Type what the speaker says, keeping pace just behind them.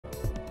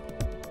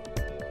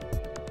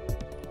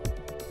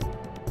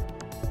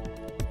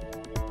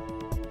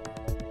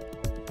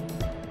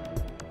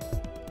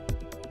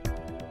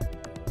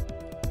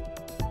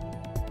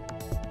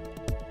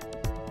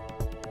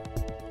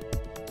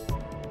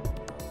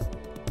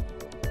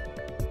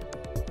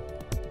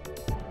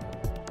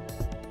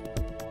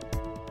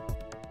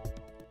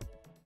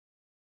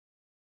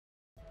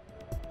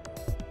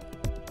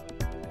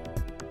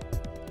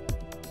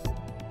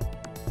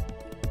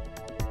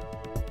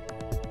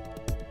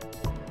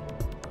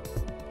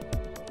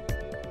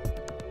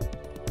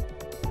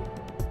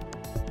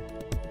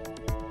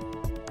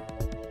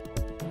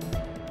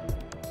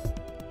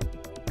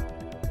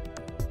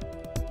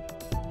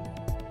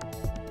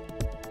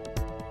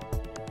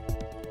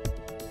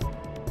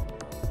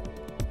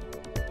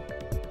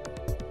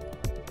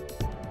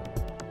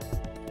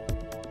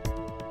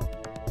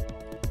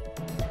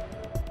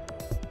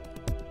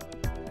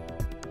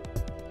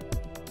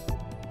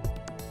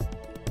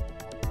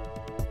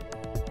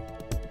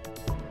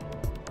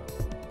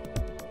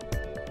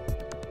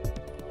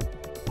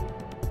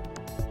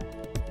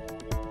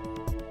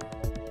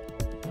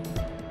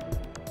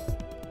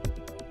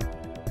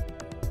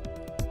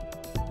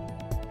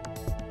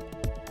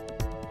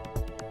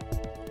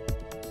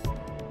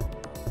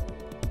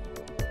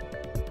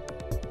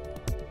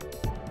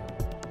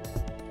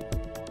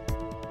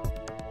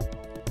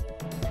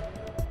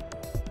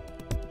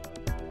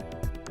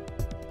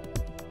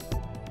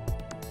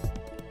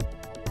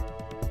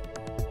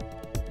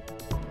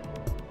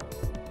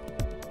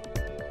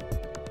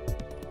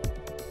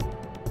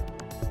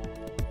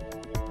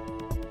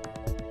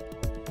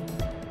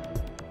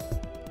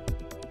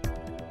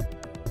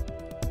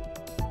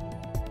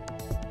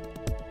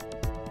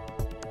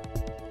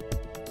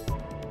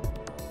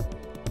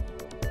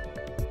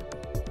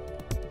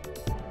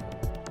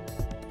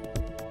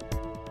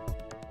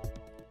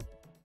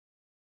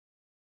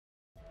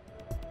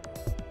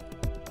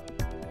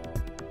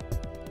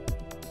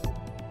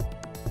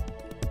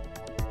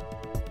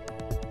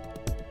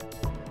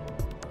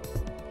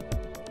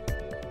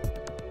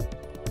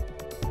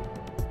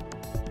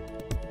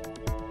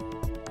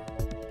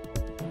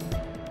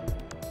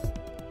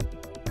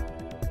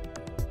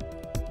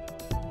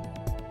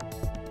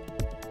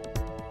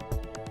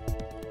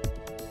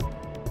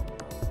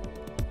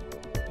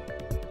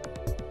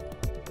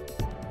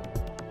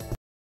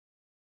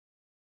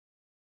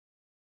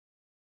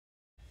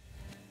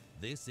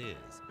This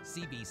is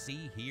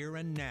CBC Here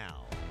and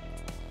Now.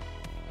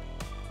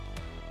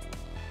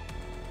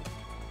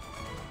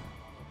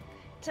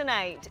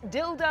 Tonight,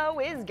 Dildo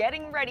is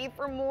getting ready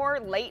for more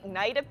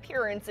late-night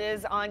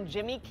appearances on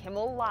Jimmy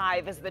Kimmel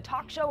Live as the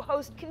talk show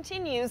host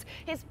continues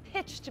his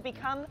pitch to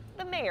become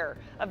the mayor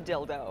of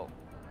Dildo.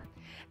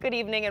 Good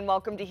evening and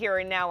welcome to Here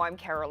and Now. I'm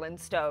Carolyn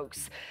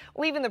Stokes.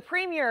 Well, even the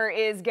premier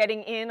is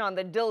getting in on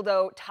the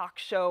Dildo talk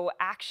show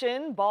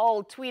action.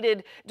 Ball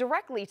tweeted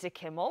directly to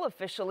Kimmel,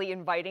 officially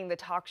inviting the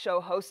talk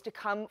show host to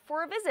come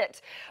for a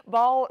visit.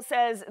 Ball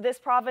says this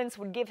province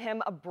would give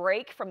him a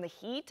break from the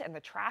heat and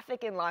the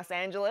traffic in Los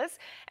Angeles,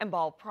 and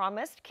Ball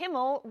promised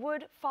Kimmel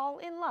would fall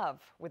in love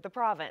with the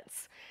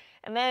province.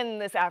 And then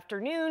this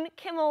afternoon,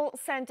 Kimmel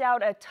sent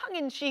out a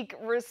tongue-in-cheek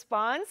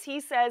response. He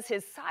says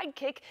his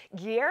sidekick,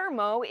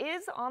 Guillermo,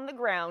 is on the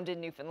ground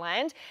in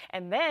Newfoundland.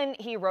 And then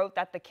he wrote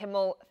that the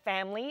Kimmel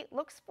family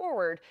looks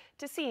forward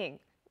to seeing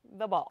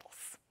the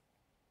balls.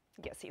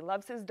 Yes, he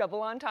loves his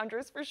double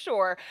entendres for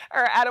sure.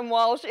 Our Adam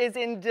Walsh is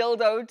in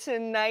Dildo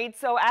tonight.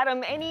 So,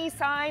 Adam, any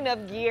sign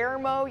of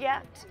Guillermo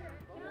yet?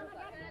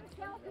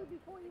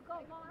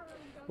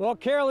 Well,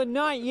 Carolyn,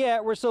 not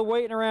yet. We're still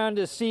waiting around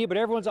to see, but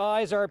everyone's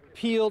eyes are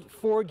peeled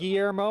for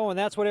Guillermo, and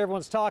that's what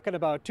everyone's talking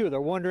about, too.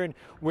 They're wondering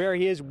where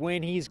he is,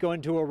 when he's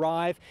going to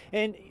arrive.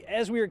 And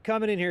as we were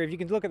coming in here, if you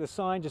can look at the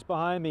sign just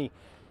behind me,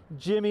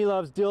 Jimmy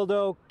loves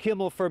Dildo,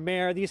 Kimmel for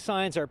mayor. These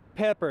signs are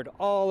peppered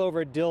all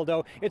over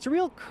Dildo. It's a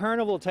real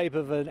carnival type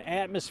of an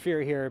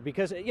atmosphere here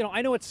because, you know,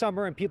 I know it's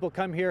summer and people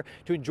come here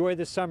to enjoy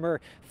the summer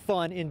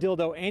fun in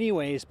Dildo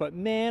anyways, but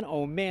man,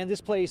 oh man,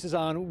 this place is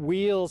on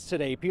wheels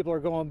today. People are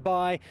going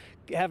by,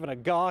 having a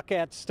gawk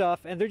at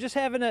stuff, and they're just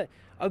having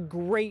a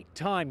great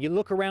time. You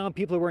look around,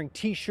 people are wearing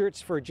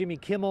t-shirts for Jimmy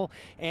Kimmel,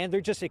 and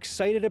they're just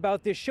excited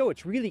about this show.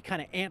 It's really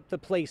kind of amped the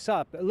place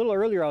up. A little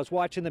earlier, I was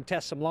watching them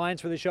test some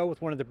lines for the show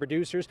with one of the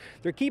producers.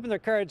 They're keeping their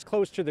cards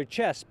close to their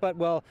chest, but,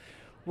 well,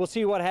 we'll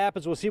see what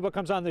happens. We'll see what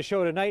comes on the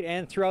show tonight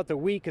and throughout the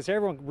week, because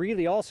everyone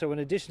really also, in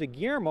addition to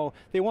Guillermo,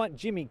 they want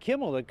Jimmy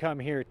Kimmel to come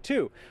here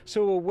too.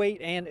 So we'll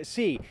wait and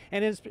see.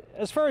 And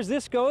as far as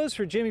this goes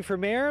for Jimmy for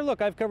mayor,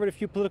 look, I've covered a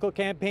few political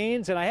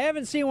campaigns, and I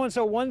haven't seen one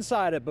so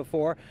one-sided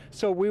before.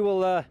 So we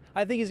will, I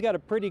think he's got a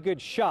pretty good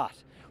shot.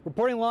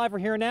 Reporting live from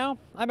Here Now,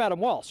 I'm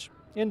Adam Walsh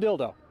in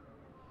Dildo.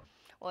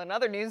 Well, in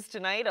other news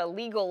tonight, a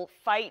legal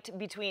fight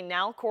between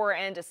Nalcor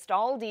and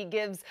Astaldi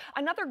gives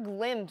another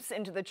glimpse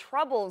into the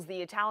troubles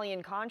the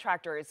Italian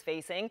contractor is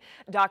facing.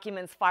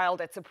 Documents filed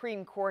at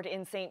Supreme Court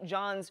in St.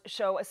 John's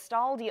show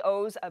Astaldi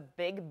owes a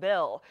big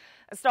bill.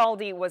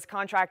 Astaldi was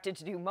contracted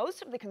to do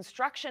most of the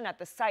construction at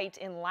the site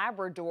in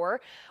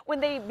Labrador. When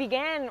they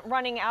began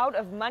running out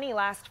of money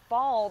last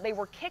fall, they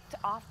were kicked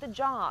off the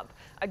job.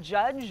 A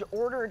judge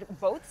ordered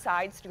both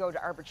sides to go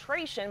to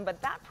arbitration,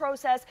 but that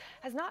process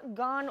has not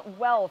gone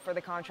well for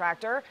the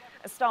contractor.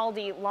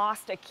 Astaldi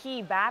lost a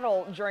key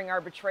battle during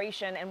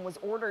arbitration and was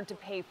ordered to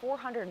pay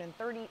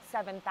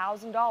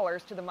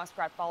 $437,000 to the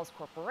Muskrat Falls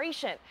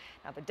Corporation.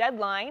 Now, the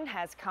deadline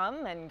has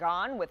come and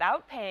gone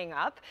without paying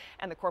up,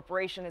 and the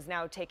corporation is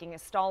now taking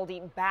Astaldi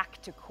back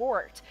to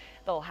court.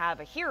 They'll have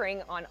a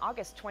hearing on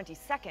August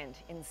 22nd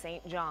in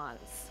St.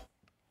 John's.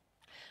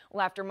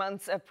 Well, after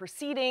months of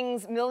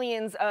proceedings,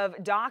 millions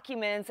of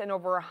documents, and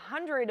over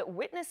 100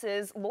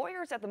 witnesses,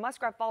 lawyers at the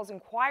Muskrat Falls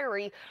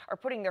Inquiry are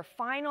putting their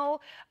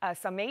final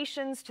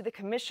summations to the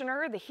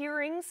commissioner. The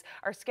hearings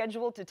are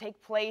scheduled to take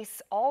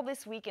place all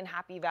this week in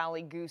Happy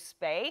Valley Goose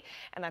Bay,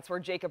 and that's where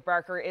Jacob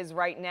Barker is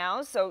right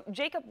now. So,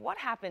 Jacob, what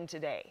happened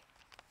today?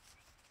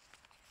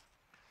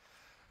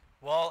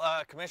 Well,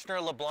 Commissioner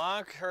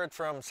LeBlanc heard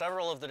from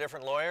several of the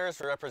different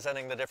lawyers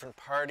representing the different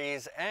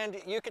parties,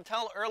 and you could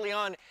tell early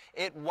on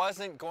it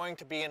wasn't going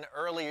to be an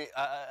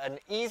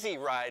easy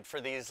ride for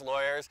these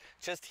lawyers.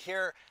 Just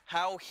hear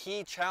how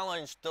he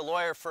challenged the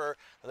lawyer for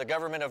the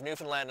government of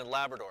Newfoundland and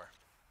Labrador.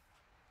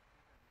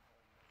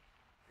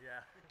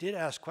 Did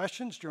ask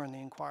questions during the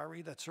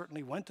inquiry that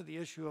certainly went to the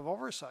issue of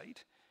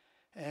oversight,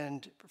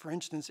 and for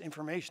instance,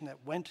 information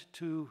that went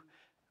to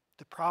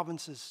the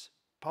province's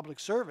public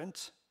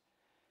servants.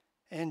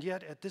 And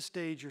yet, at this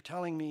stage, you're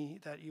telling me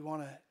that you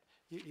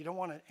don't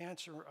want to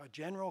answer a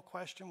general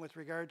question with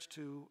regards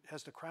to,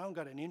 has the Crown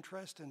got an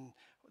interest in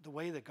the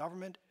way the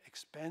government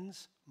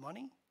expends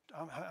money?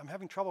 I'm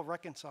having trouble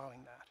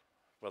reconciling that.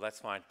 Well, that's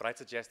fine, but I'd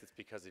suggest it's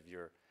because of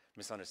your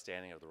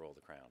misunderstanding of the role of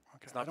the Crown.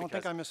 Okay. I don't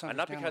think I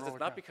misunderstand the role of the Crown.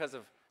 Not because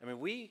of, I mean,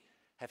 we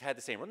have had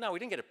the same role. No, we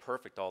didn't get it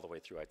perfect all the way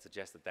through. I'd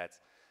suggest that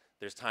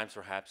there's times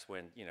perhaps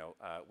when, you know,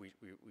 we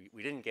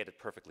didn't get it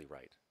perfectly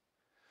right.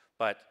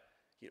 But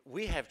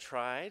we have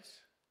tried,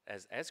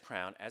 as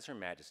Crown, as Her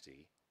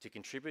Majesty, to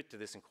contribute to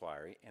this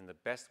inquiry in the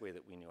best way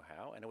that we knew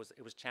how, and it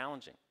was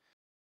challenging.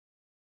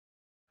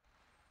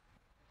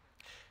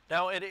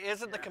 Now, it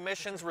isn't the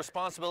Commission's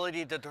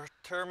responsibility to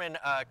determine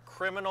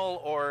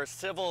criminal or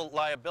civil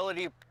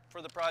liability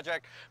for the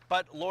project,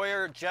 but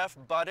lawyer Jeff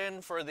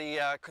Budden for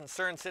the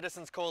Concerned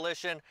Citizens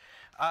Coalition,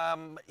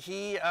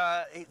 he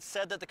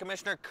said that the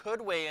Commissioner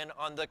could weigh in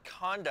on the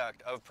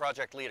conduct of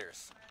project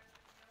leaders.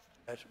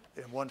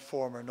 In one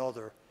form or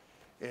another,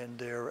 in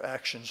their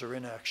actions or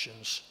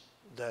inactions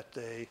that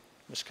they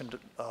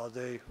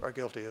are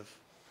guilty of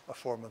a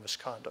form of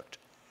misconduct.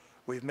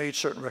 We've made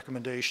certain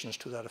recommendations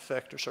to that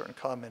effect, or certain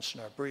comments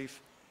in our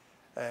brief,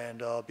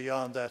 and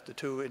beyond that, the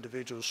two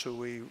individuals who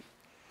we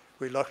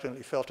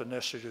reluctantly felt it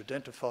necessary to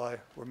identify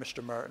were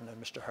Mr. Martin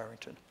and Mr.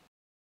 Harrington.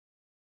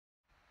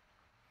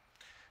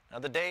 Now,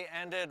 the day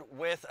ended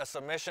with a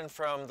submission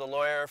from the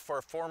lawyer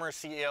for former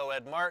CEO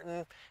Ed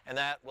Martin, and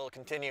that will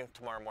continue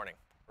tomorrow morning.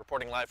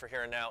 Reporting live for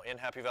Here and Now in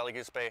Happy Valley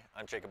Goose Bay,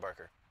 I'm Jacob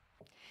Barker.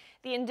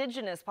 The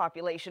Indigenous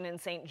population in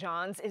St.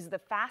 John's is the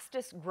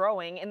fastest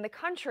growing in the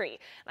country.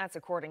 That's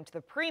according to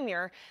the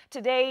Premier.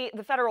 Today,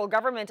 the federal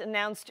government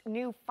announced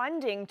new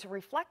funding to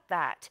reflect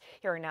that.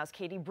 Here and Now's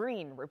Katie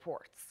Breen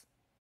reports.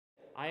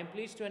 I am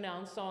pleased to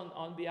announce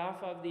on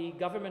behalf of the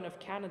Government of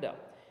Canada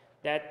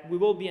that we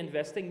will be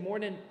investing more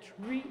than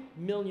 $3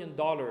 million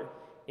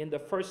in the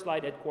First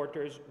Light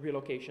Headquarters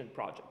relocation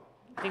project.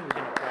 I think we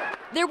can applaud.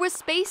 There was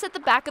space at the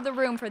back of the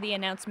room for the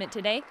announcement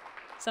today,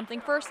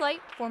 something First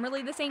Light,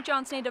 formerly the St.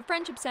 John's Native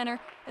Friendship Centre,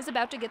 is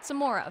about to get some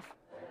more of.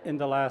 In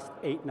the last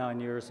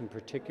 8-9 years in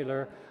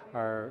particular,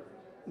 our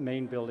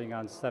main building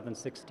on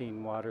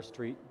 716 Water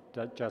Street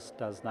just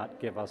does not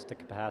give us the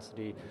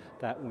capacity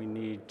that we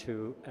need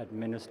to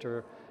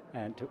administer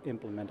and to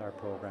implement our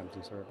programs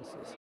and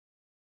services.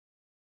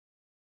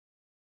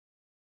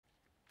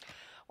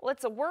 Well,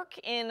 it's a work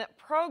in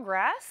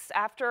progress.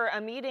 After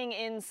a meeting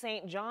in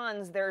St.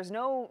 John's, there's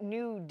no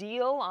new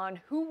deal on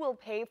who will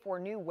pay for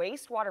new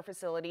wastewater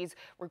facilities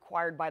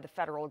required by the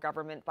federal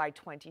government by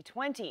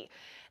 2020.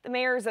 The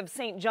mayors of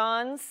St.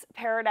 John's,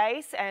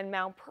 Paradise, and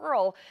Mount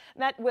Pearl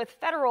met with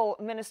federal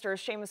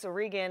ministers Seamus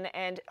O'Regan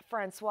and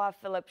Francois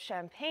Philippe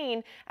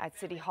Champagne at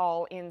City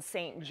Hall in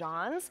St.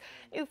 John's.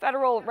 New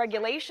federal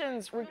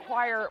regulations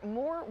require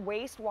more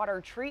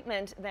wastewater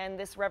treatment than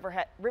this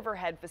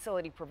Riverhead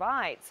facility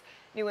provides.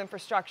 New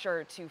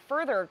infrastructure to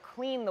further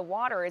clean the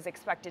water is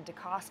expected to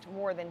cost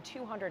more than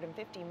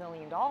 $250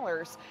 million.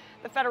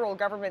 The federal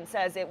government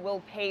says it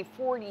will pay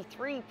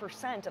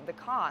 43% of the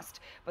cost,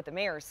 but the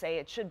mayors say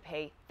it should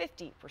pay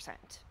 50%.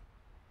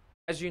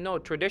 As you know,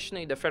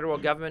 traditionally the federal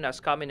government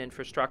has come in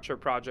infrastructure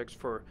projects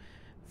for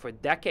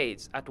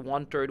decades at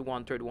one-third,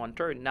 one-third,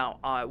 one-third.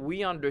 Now,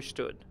 we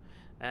understood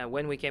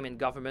when we came in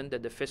government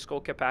that the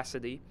fiscal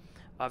capacity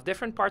of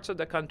different parts of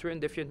the country and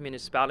different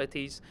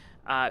municipalities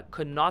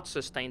could not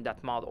sustain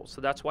that model.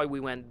 So that's why we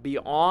went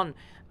beyond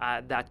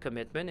that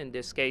commitment. In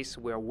this case,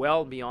 we're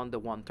well beyond the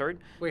one-third.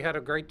 We had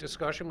a great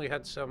discussion. We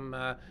had some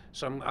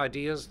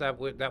ideas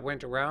that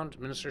went around.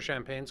 Minister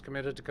Champagne's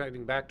committed to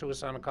getting back to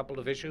us on a couple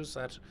of issues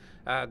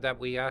that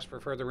we asked for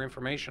further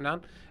information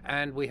on,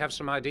 and we have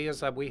some ideas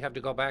that we have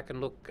to go back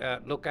and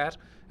look at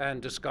and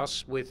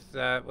discuss with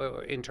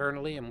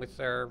internally and with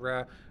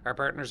our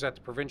partners at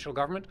the provincial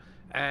government,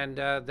 and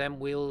then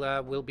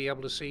we'll be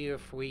able to see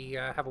if we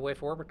have a way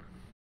forward.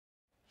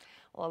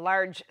 Well, a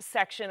large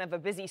section of a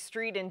busy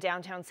street in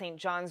downtown St.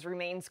 John's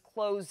remains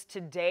closed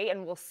today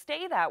and will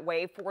stay that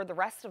way for the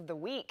rest of the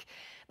week.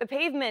 The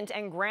pavement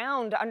and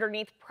ground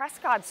underneath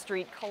Prescott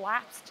Street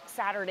collapsed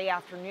Saturday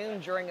afternoon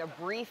during a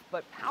brief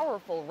but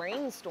powerful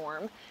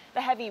rainstorm.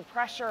 The heavy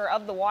pressure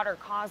of the water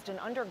caused an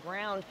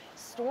underground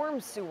storm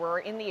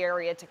sewer in the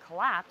area to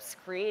collapse,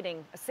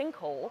 creating a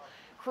sinkhole.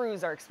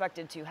 Crews are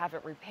expected to have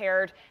it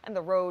repaired and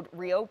the road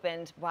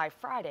reopened by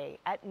Friday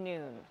at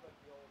noon.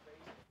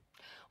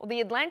 Well,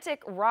 the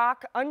Atlantic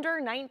Rock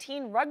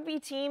Under-19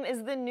 rugby team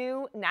is the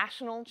new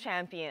national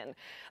champion.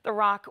 The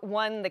Rock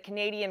won the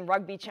Canadian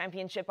Rugby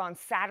Championship on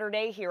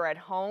Saturday here at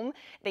home.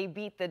 They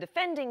beat the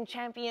defending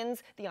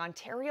champions, the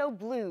Ontario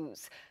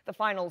Blues. The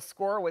final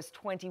score was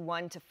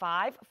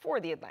 21-5 for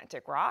the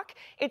Atlantic Rock.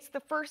 It's the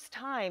first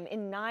time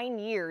in 9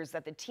 years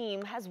that the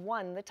team has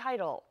won the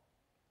title.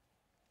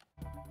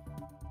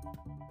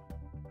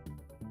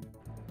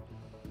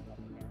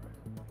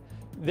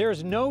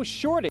 There's no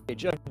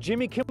shortage of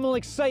Jimmy Kimmel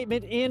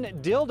excitement in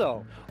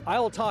Dildo.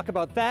 I will talk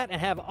about that and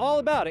have all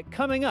about it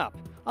coming up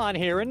on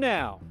Here and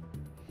Now.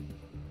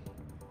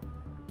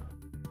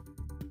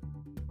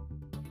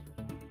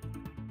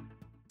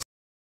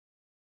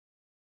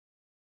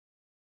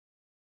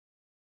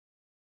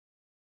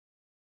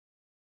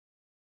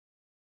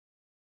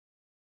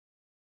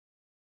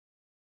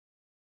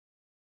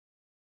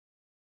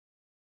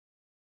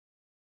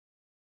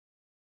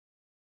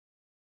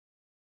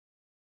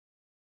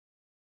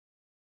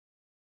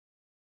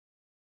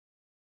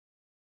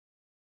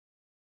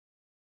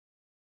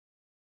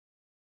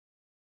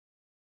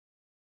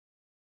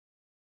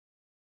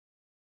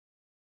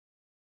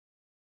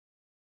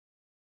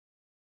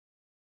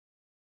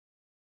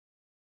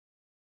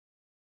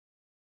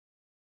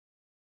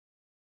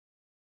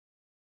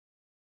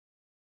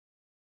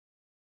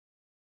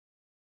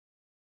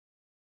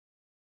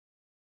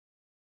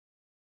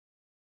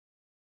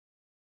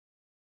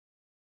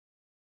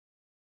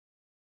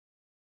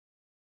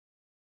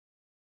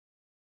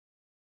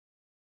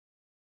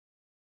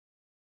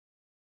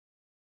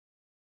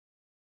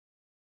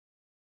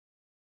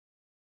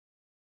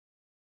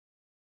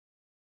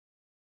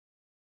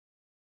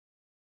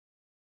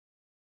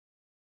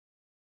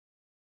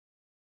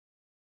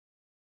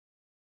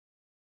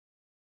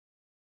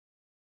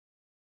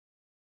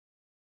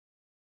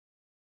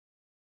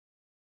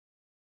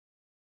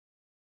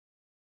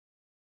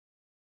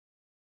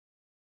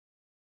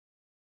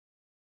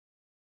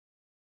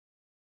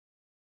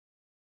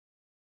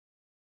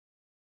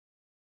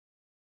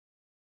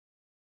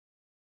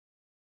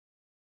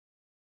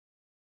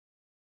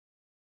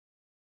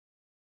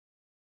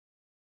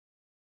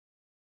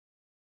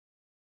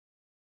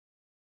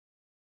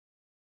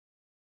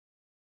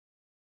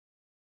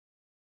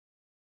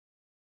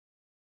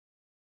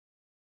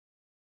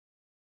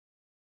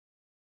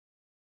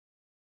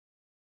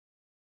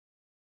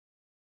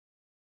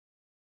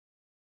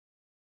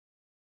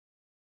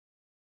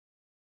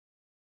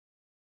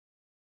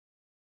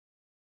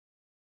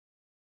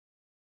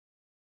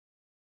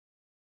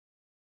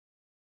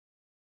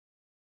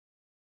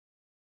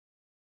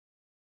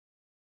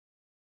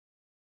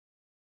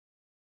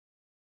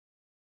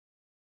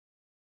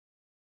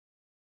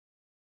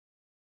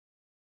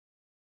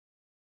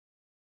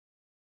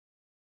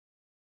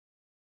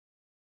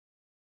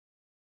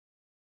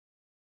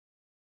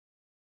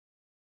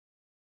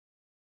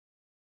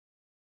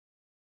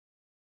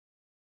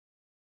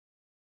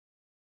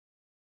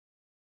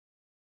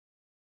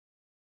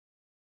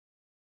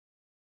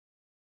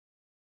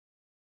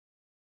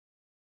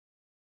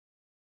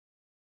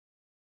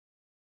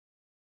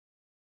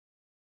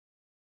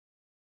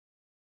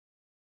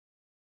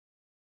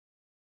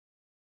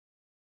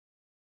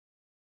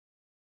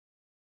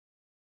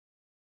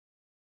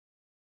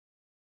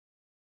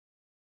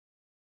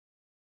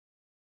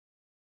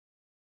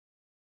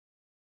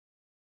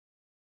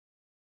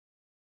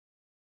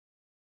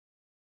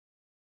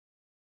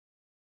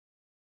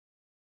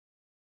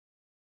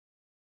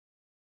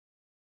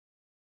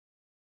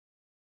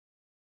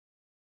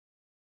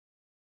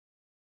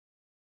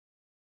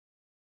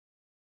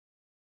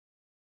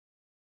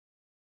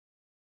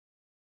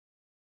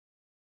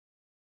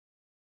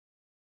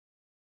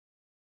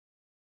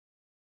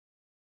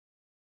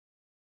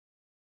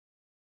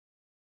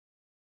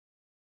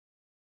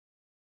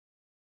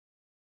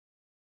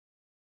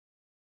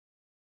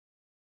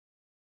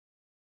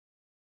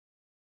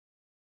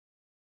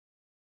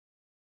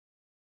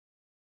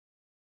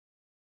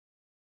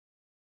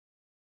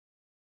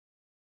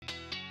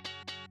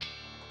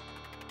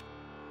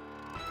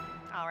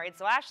 All right,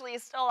 so Ashley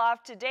is still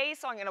off today,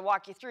 so I'm going to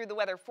walk you through the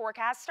weather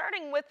forecast,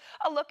 starting with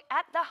a look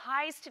at the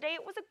highs today.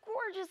 It was a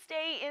gorgeous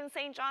day in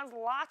St. John's,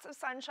 lots of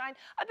sunshine,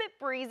 a bit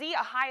breezy,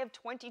 a high of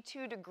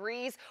 22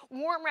 degrees,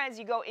 warmer as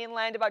you go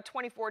inland, about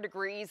 24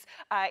 degrees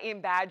in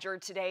Badger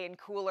today, and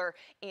cooler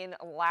in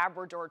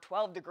Labrador,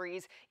 12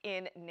 degrees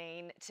in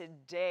Nain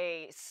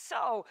today.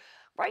 So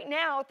right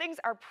now, things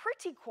are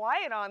pretty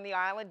quiet on the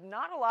island,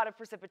 not a lot of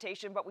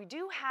precipitation, but we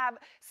do have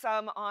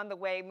some on the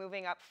way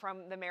moving up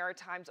from the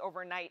Maritimes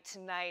overnight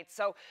tonight.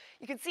 So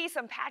you can see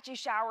some patchy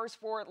showers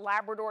for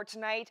Labrador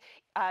tonight,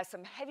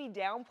 some heavy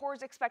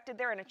downpours expected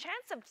there, and a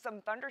chance of some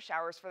thunder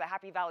showers for the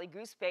Happy Valley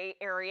Goose Bay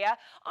area.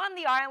 On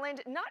the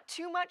island, not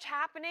too much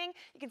happening.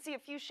 You can see a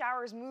few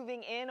showers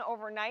moving in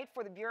overnight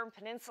for the Burin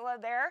Peninsula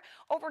there.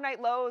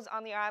 Overnight lows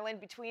on the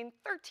island between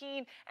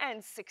 13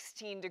 and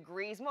 16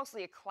 degrees,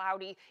 mostly a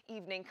cloudy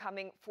evening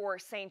coming for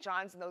St.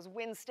 John's, and those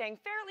winds staying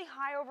fairly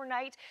high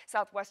overnight,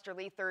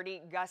 southwesterly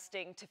 30,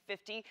 gusting to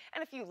 50,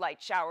 and a few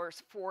light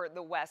showers for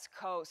the west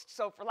coast.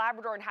 So for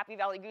Labrador and Happy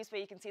Valley Goose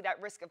Bay, you can see that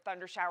risk of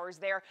thunder showers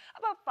there.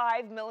 About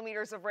 5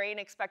 millimeters of rain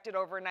expected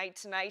overnight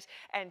tonight,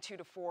 and 2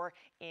 to 4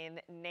 in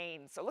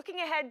Nain. So looking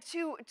ahead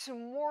to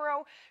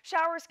tomorrow,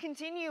 showers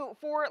continue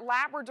for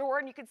Labrador,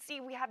 and you can see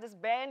we have this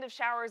band of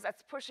showers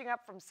that's pushing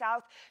up from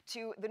south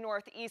to the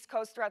northeast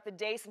coast throughout the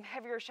day. Some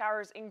heavier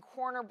showers in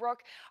Corner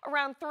Brook.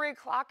 Around 3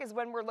 o'clock is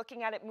when we're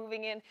looking at it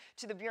moving in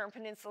to the Burin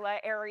Peninsula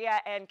area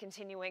and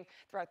continuing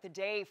throughout the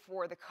day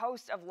for the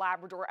coast of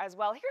Labrador as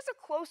well. Here's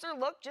a closer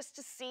look just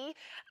to see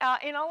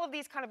in all of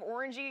these kind of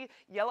orangey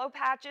yellow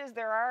patches,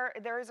 there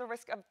is a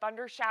risk of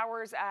thunder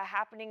showers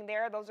happening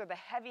there. Those are the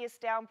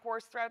heaviest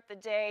downpours throughout the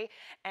day,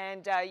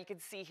 and you can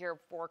see here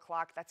 4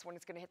 o'clock, that's when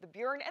it's going to hit the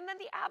Burin, and then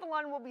the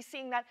Avalon, we'll be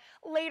seeing that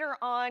later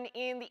on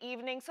in the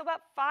evening. So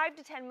about 5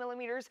 to 10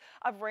 millimeters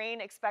of rain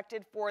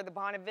expected for the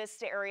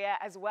Bonavista area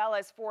as well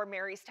as for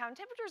Marystown.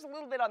 Temperatures a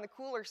little bit on the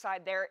cooler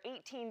side there,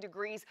 18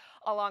 degrees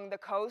along the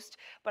coast,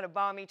 but a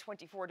balmy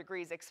 24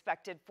 degrees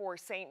expected for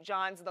St.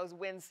 John's. Those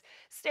winds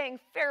staying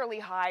fairly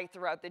high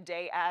throughout the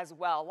day as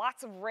well.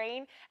 Lots of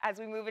rain as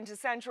we move into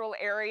central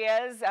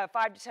areas,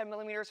 5 to 10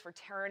 millimeters for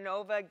Terra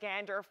Nova,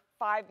 Gander,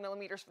 5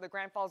 millimeters for the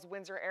Grand Falls,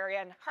 Windsor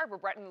area, and Harbour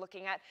Breton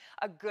looking at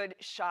a good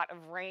shot of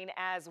rain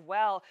as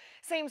well.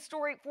 Same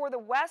story for the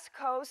west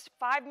coast,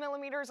 5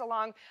 millimeters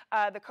along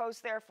the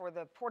coast there for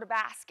the Port aux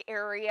Basques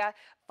area,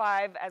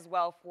 5 as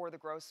well for the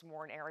Gros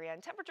Morne area,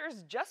 and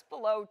temperatures just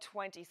below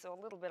 20, so a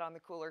little bit on the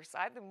cooler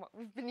side than what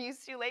we've been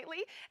used to lately,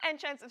 and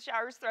chance of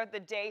showers throughout the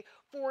day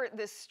for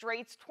the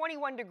Straits,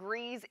 21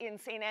 degrees in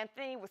St.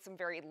 Anthony with some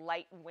very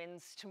light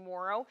winds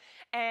tomorrow,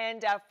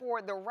 and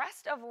for the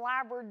rest of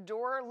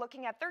Labrador,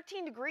 looking at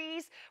 13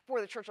 degrees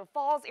for the Churchill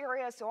Falls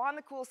area, so on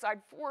the cool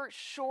side for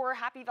sure.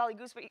 Happy Valley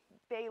Goose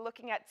Bay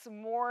looking at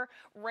some more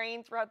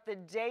rain throughout the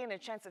day and a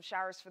chance of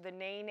showers for the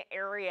Nain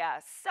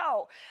area.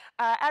 So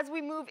as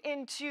we move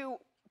into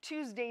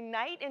Tuesday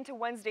night into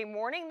Wednesday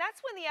morning,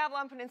 that's when the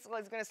Avalon Peninsula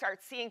is going to start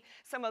seeing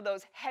some of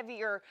those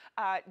heavier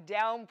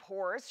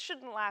downpours.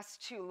 Shouldn't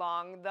last too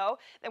long though.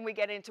 Then we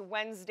get into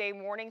Wednesday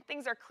morning.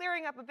 Things are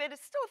clearing up a bit.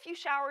 It's still a few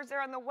showers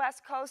there on the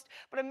west coast,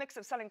 but a mix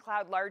of sun and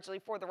cloud largely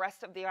for the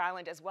rest of the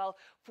island as well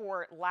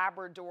for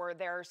Labrador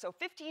there. So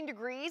 15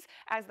 degrees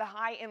as the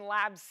high in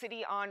Lab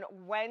City on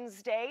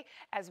Wednesday,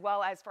 as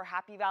well as for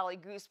Happy Valley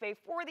Goose Bay.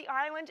 For the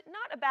island,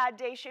 not a bad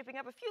day, shaping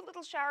up a few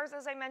little showers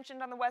as I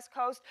mentioned on the west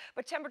coast,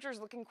 but temperatures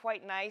looking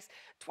quite nice.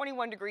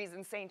 21 degrees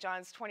in St.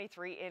 John's,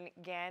 23 in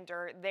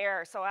Gander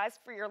there. So as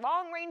for your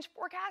long range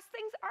forecast,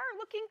 things are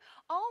looking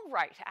all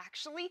right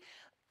actually.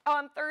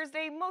 On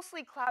Thursday,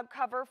 mostly cloud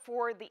cover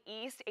for the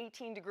east,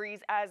 18 degrees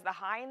as the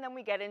high, and then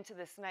we get into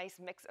this nice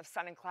mix of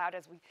sun and cloud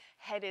as we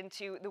head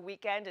into the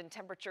weekend, and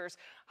temperatures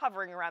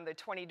hovering around the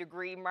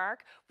 20-degree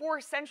mark. For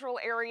central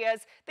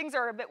areas, things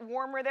are a bit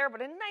warmer there,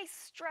 but a nice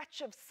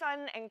stretch of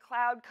sun and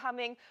cloud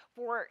coming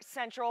for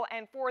central,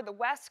 and for the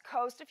west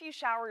coast, a few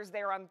showers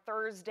there on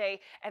Thursday,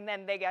 and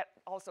then they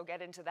also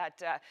get into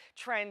that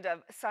trend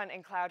of sun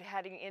and cloud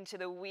heading into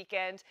the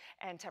weekend,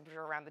 and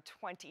temperature around the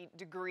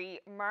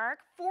 20-degree mark.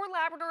 For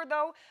Labrador,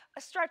 though,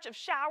 a stretch of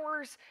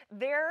showers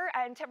there,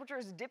 and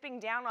temperatures dipping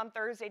down on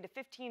Thursday to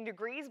 15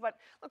 degrees, but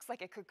looks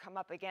like it could come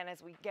up again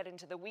as we get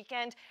into the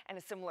weekend. And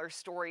a similar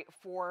story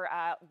for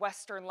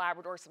western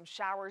Labrador, some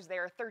showers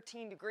there,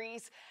 13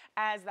 degrees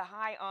as the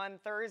high on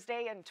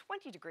Thursday and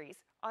 20 degrees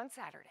on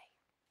Saturday.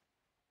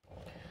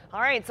 All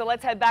right, so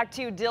let's head back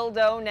to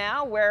Dildo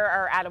now, where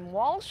our Adam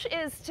Walsh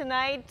is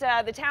tonight.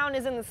 The town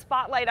is in the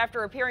spotlight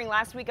after appearing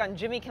last week on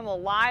Jimmy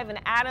Kimmel Live. And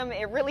Adam,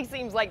 it really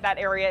seems like that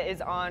area is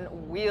on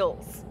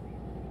wheels.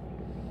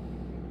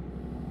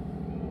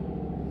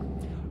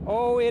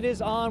 Oh, it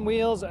is on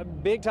wheels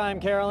big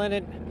time, Carolyn.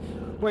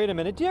 And wait a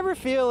minute, do you ever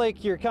feel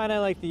like you're kind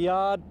of like the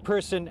odd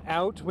person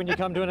out when you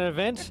come to an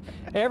event?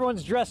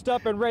 Everyone's dressed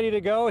up and ready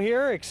to go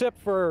here, except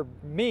for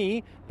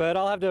me, but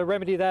I'll have to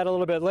remedy that a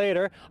little bit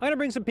later. I'm going to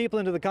bring some people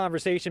into the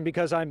conversation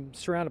because I'm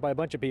surrounded by a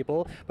bunch of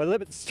people. But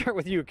let's start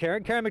with you,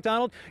 Karen. Karen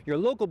McDonald, you're a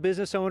local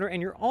business owner,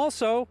 and you're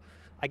also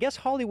I guess,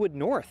 Hollywood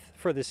North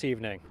for this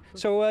evening.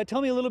 So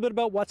tell me a little bit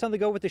about what's on the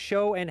go with the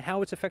show and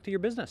how it's affected your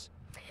business.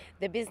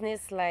 The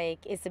business, like,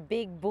 it's a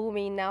big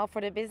booming now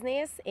for the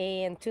business,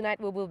 and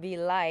tonight we will be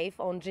live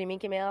on Germain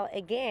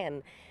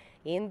again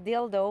in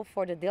Dildo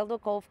for the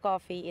Dildo Cove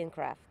Coffee in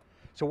Craft.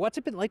 So what's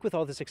it been like with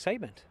all this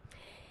excitement?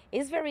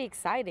 It's very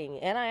exciting,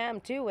 and I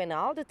am too, and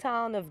all the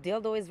town of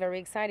Dildo is very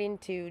exciting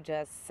to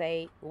just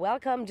say,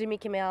 welcome Jimmy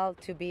Kimmel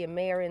to be a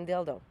mayor in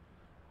Dildo.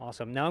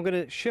 Awesome. Now I'm going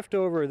to shift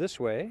over this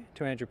way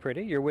to Andrew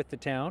Pretty. You're with the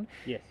town.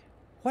 Yes.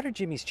 What are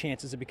Jimmy's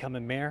chances of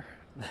becoming mayor?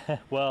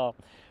 Well,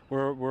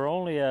 we're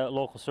only a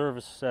local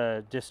service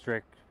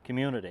district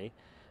community,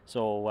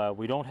 so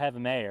we don't have a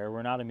mayor.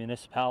 We're not a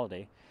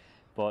municipality,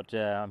 but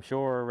I'm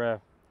sure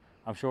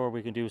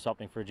we can do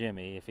something for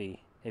Jimmy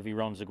if he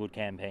runs a good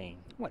campaign.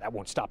 Well, that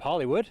won't stop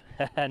Hollywood.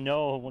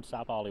 No, it won't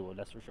stop Hollywood,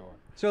 that's for sure.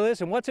 So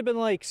listen, what's it been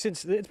like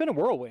since, it's been a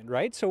whirlwind,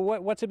 right? So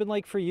what's it been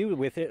like for you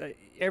with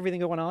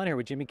everything going on here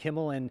with Jimmy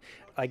Kimmel, and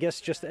I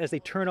guess just as they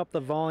turn up the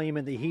volume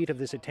and the heat of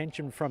this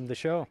attention from the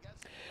show?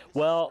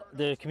 Well,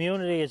 the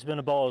community has been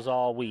a buzz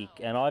all week,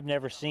 and I've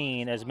never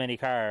seen as many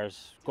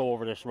cars go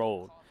over this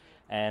road.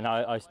 And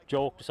I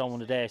joked to someone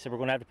today, I said we're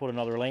going to have to put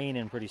another lane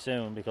in pretty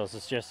soon because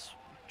it's just,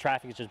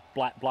 traffic is just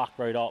blocked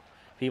right up.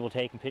 People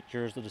taking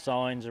pictures of the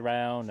signs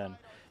around, and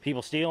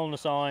people stealing the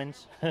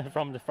signs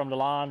from the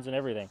lawns and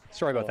everything.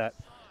 Sorry about that.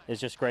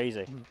 It's just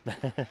crazy.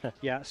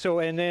 Yeah. So,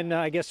 and then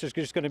I guess there's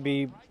just going to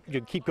be,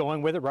 you keep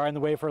going with it, riding the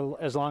wave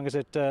for as long as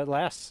it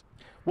lasts.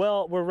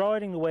 Well, we're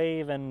riding the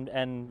wave, and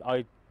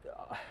I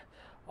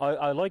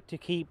like to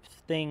keep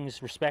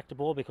things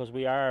respectable because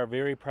we are a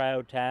very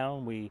proud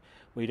town. We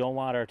don't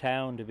want our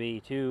town to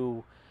be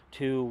too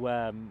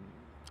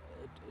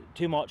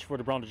much for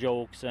the brunt of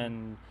jokes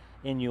and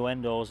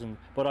innuendos,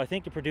 but I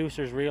think the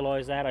producers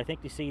realize that. I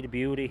think they see the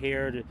beauty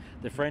here,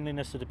 the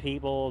friendliness of the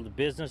people, the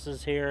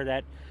businesses here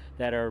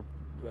that are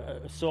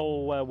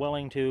so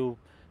willing to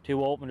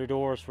open their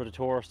doors for the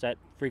tourists that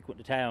frequent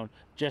the town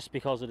just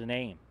because of the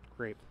name.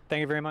 Great.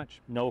 Thank you very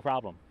much. No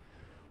problem.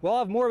 Well, I'll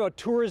have more about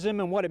tourism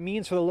and what it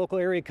means for the local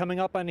area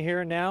coming up on Here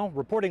and Now.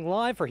 Reporting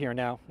live for Here and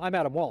Now, I'm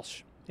Adam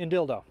Walsh in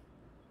Dildo.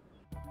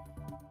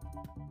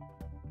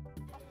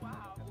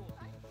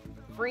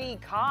 Free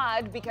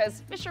cod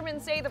because fishermen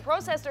say the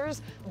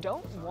processors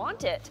don't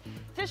want it.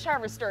 Fish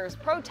harvesters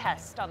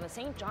protest on the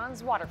St.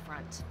 John's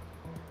waterfront.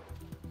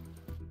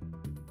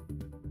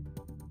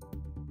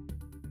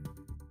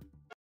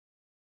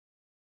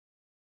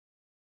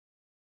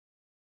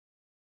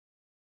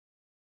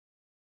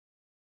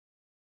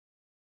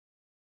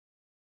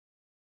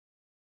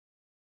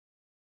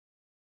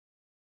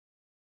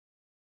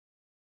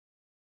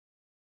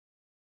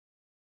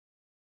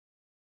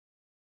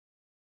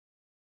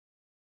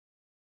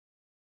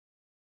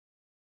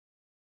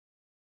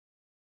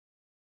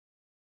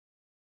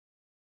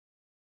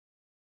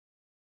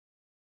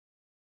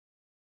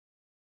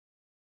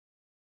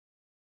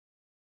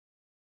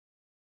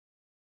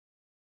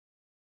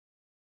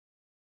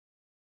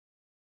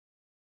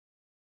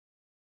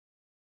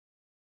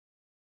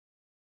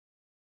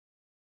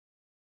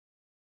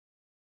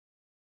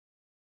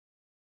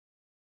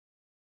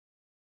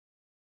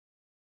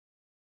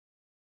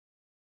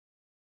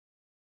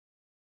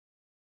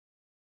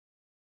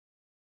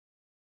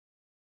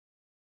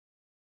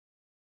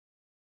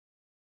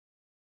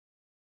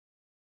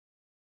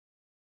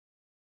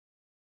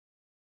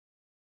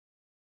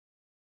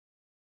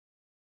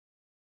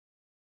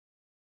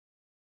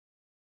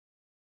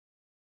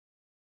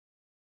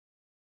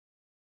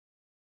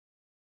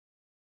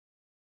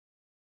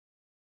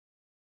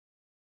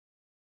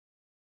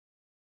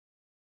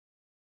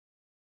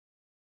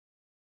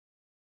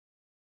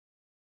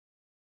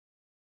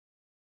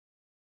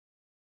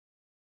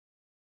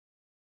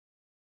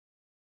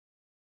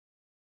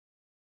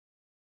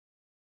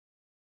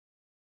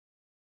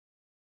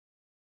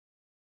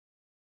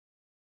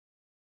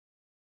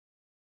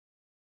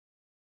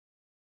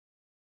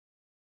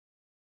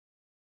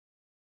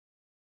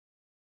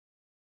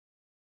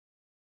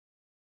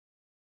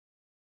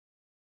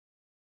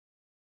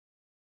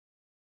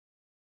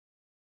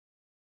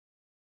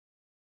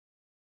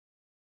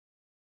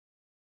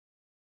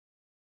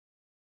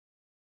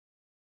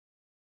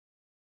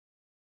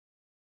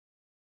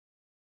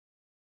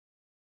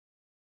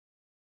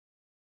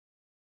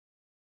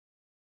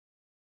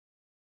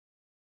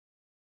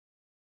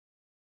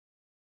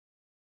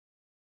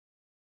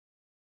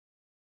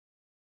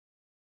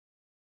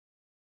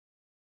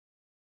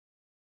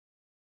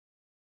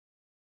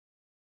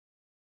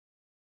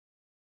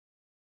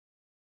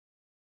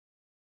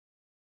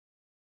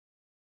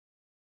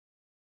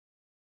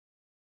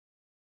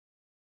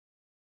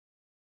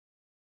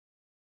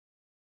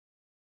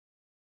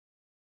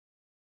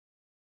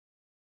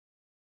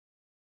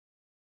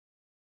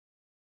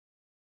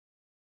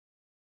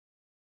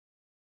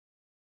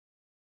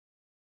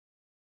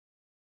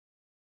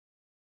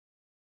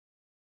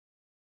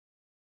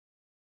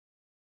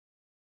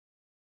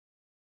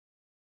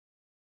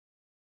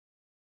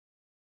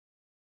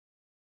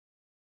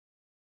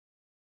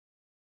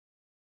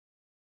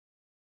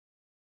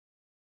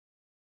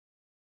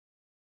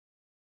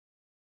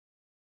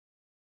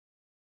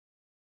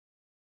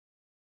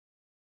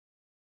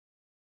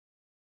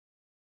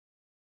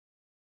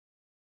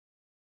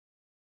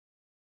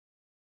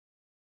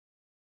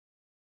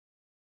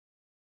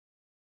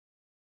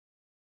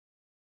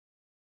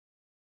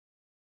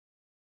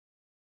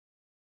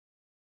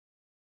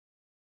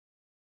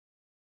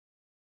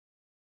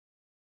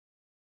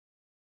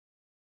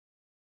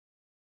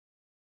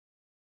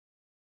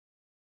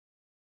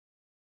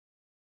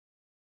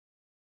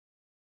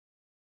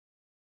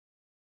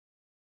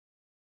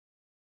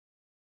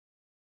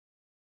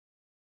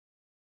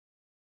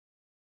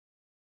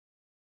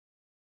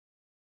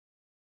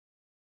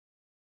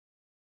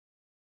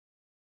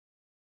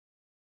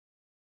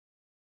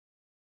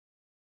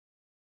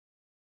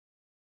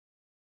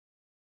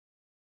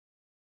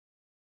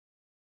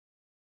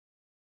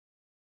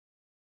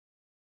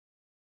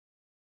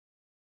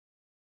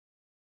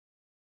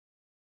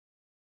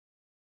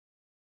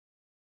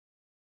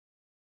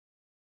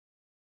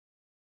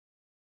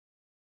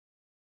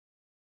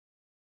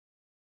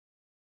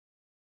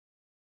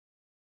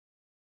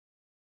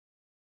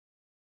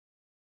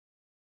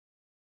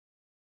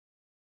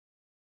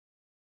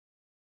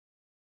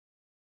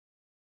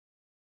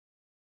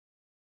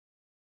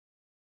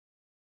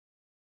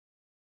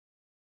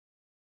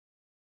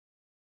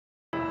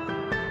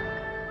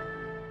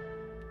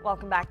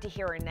 Welcome back to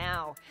Here and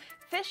Now.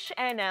 Fish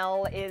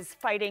NL is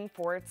fighting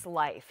for its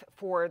life.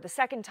 For the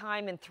second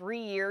time in 3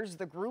 years,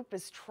 the group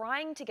is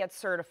trying to get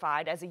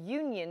certified as a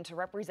union to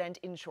represent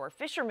inshore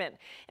fishermen.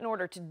 In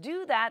order to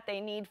do that,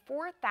 they need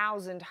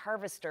 4,000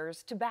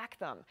 harvesters to back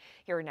them.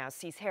 Here and Now's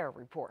Cease Hare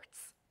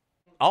reports.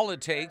 All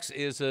it takes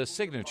is a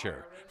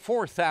signature.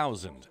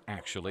 4,000,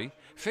 actually.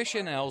 Fish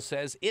NL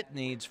says it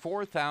needs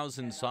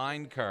 4,000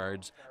 signed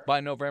cards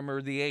by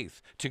November the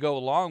 8th to go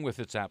along with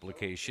its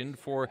application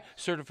for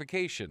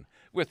certification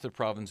with the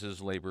province's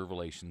Labor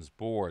Relations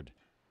Board.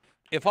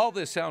 If all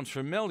this sounds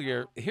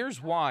familiar,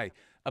 here's why.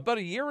 About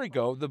a year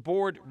ago, the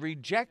board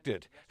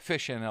rejected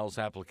Fish NL's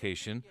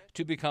application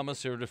to become a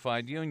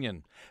certified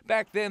union.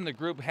 Back then, the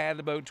group had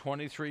about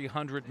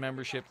 2,300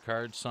 membership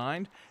cards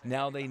signed.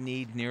 Now they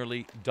need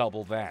nearly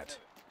double that.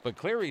 But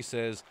Cleary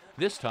says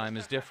this time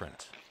is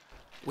different.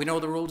 We know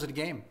the rules of the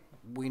game.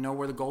 We know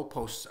where the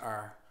goalposts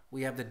are.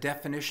 We have the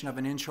definition of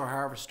an inshore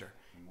harvester.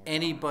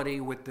 Anybody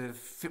with a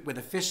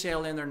fish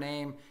sale in their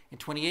name in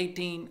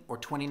 2018 or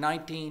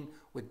 2019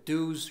 with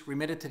dues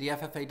remitted to the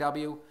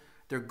FFAW,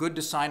 they're good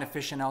to sign a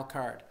Fish NL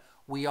card.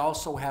 We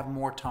also have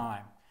more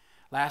time.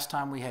 Last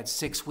time we had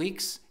 6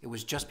 weeks. It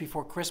was just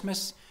before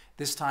Christmas.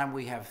 This time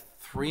we have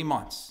 3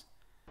 months.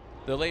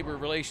 The Labor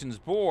Relations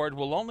Board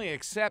will only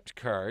accept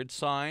cards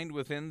signed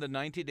within the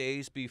 90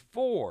 days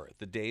before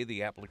the day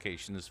the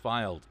application is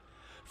filed.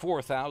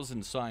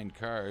 4,000 signed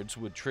cards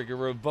would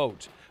trigger a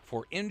vote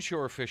for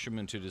inshore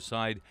fishermen to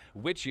decide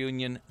which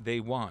union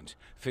they want,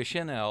 Fish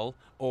NL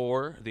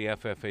or the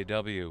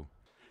FFAW.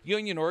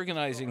 Union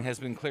organizing has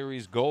been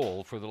Cleary's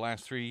goal for the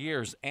last 3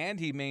 years, and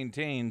he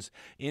maintains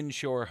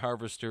inshore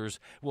harvesters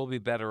will be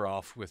better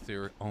off with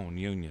their own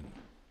union.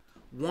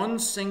 One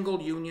single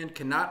union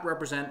cannot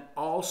represent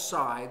all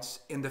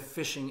sides in the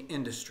fishing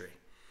industry.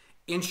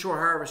 Inshore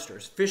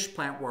harvesters, fish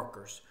plant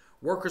workers,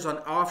 workers on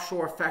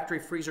offshore factory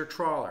freezer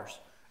trawlers,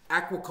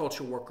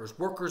 aquaculture workers,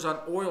 workers on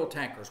oil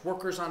tankers,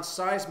 workers on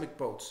seismic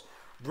boats,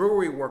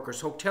 brewery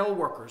workers, hotel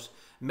workers,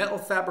 metal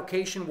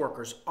fabrication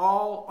workers,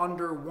 all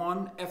under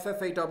one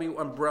FFAW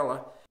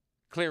umbrella.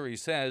 Cleary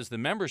says the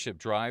membership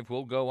drive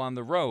will go on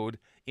the road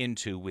in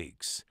 2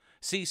 weeks.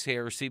 Cease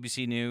Hare,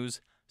 CBC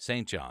News,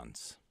 St.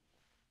 John's.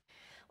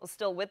 Well,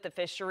 still with the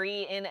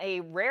fishery, in a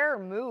rare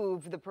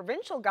move, the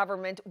provincial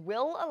government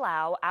will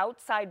allow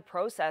outside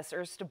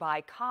processors to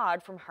buy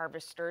cod from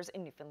harvesters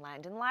in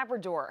Newfoundland and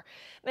Labrador.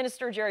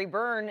 Minister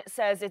Germain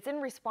says it's in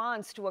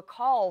response to a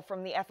call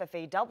from the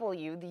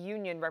FFAW, the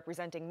union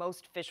representing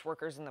most fish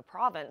workers in the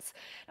province.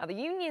 Now, the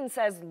union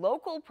says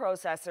local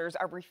processors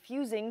are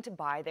refusing to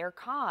buy their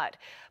cod.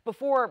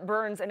 Before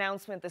Byrne's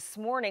announcement this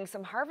morning,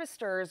 some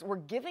harvesters were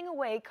giving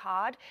away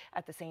cod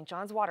at the St.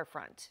 John's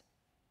waterfront.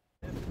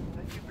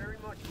 Thank you very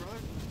much, brother.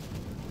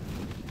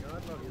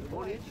 God love you. The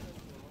money.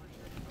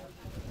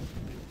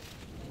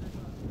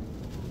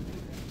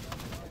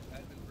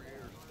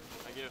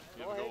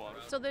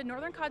 So the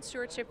Northern Cod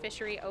Stewardship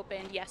Fishery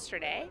opened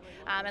yesterday,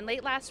 and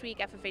late last week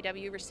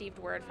FFAW received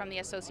word from the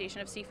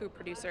Association of Seafood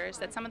Producers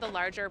that some of the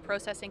larger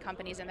processing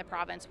companies in the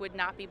province would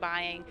not be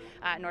buying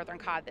Northern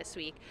Cod this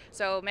week.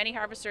 So many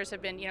harvesters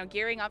have been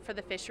gearing up for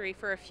the fishery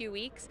for a few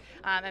weeks,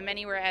 and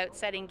many were out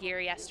setting gear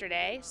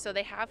yesterday. So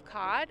they have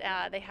cod,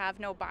 they have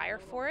no buyer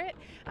for it,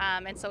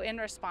 and so in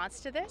response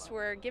to this,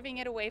 we're giving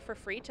it away for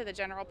free to the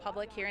general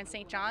public here in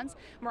St. John's.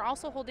 And we're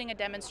also holding a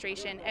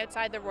demonstration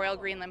outside the Royal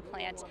Greenland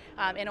plant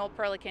in Old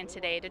Perlican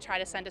today to try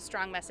to send a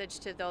strong message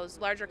to those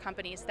larger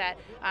companies that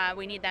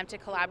we need them to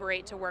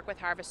collaborate to work with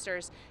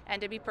harvesters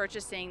and to be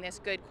purchasing this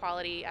good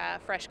quality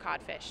fresh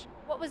codfish.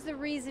 What was the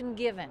reason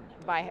given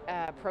by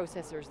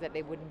processors that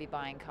they wouldn't be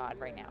buying cod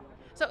right now?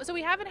 So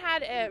we haven't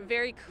had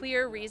very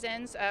clear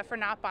reasons for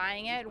not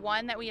buying it.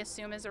 One that we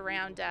assume is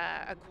around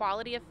a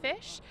quality of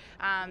fish.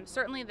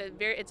 Certainly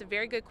it's a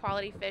very good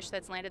quality fish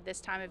that's landed this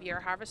time of year.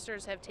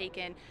 Harvesters have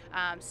taken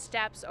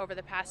steps over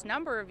the past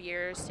number of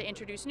years to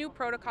introduce new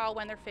protocol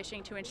when they're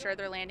fishing to ensure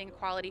they're landing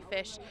quality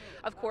fish.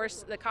 Of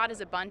course, the cod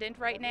is abundant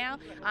right now,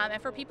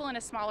 and for people in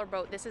a smaller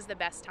boat, this is the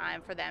best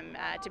time for them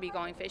to be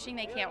going fishing.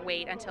 They can't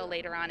wait until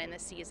later on in the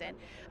season.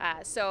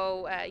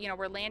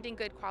 We're landing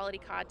good quality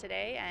cod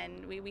today,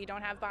 and we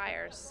don't have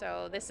buyers,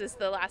 so this is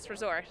the last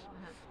resort.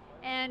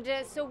 And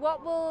so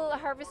what will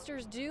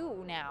harvesters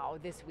do now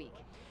this week?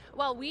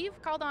 Well, we've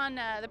called on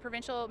the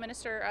Provincial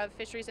Minister of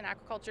Fisheries and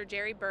Aquaculture,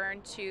 Germain,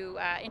 to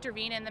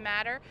intervene in the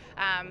matter.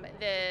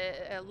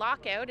 The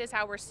lockout is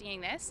how we're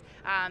seeing this,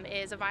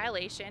 is a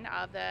violation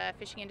of the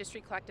Fishing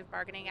Industry Collective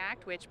Bargaining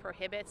Act, which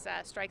prohibits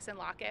strikes and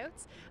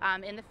lockouts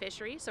in the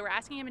fishery. So we're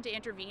asking him to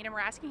intervene, and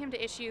we're asking him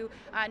to issue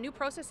new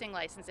processing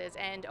licenses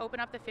and open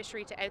up the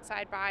fishery to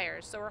outside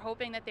buyers. So we're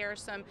hoping that there are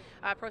some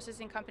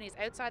processing companies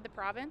outside the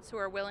province who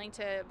are willing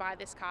to buy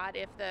this cod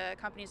if the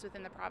companies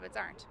within the province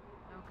aren't.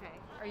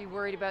 Okay. Are you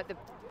worried about the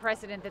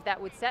precedent that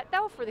would set,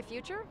 though, for the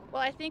future?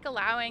 Well, I think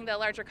allowing the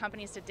larger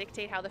companies to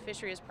dictate how the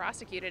fishery is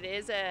prosecuted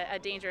is a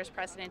dangerous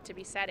precedent to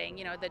be setting.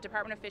 You know, the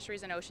Department of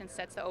Fisheries and Oceans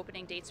sets the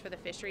opening dates for the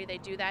fishery. They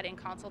do that in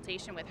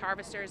consultation with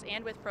harvesters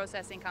and with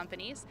processing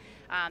companies.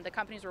 The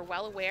companies were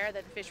well aware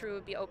that the fishery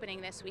would be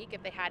opening this week.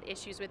 If they had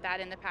issues with that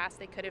in the past,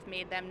 they could have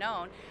made them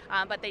known,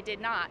 but they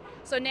did not.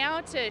 So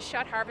now to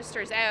shut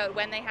harvesters out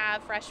when they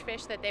have fresh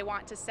fish that they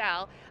want to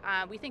sell,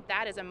 we think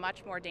that is a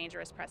much more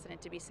dangerous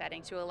precedent to be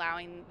setting, to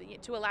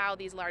allow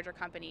these larger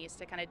companies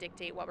to kind of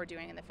dictate what we're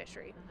doing in the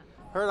fishery.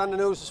 Heard on the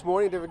news this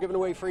morning they were giving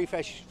away free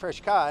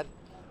fresh cod,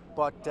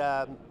 but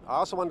I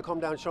also wanted to come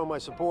down and show my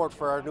support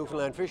for our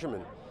Newfoundland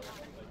fishermen.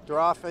 They're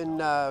often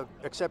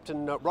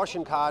accepting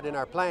Russian cod in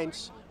our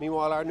plants.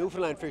 Meanwhile, our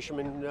Newfoundland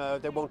fishermen,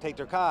 they won't take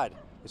their cod.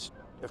 It's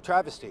a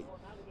travesty.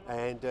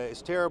 And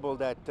it's terrible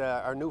that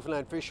our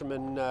Newfoundland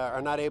fishermen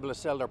are not able to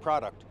sell their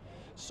product.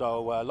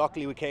 So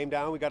luckily we came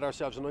down, we got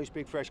ourselves a nice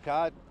big fresh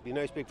cod, be a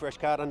nice big fresh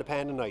cod on the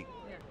pan tonight.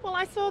 Well,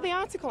 I saw the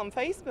article on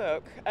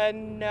Facebook,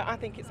 and I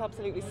think it's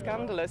absolutely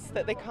scandalous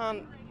that they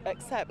can't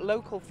accept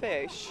local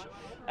fish.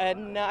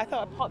 And I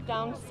thought I'd pop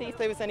down to see if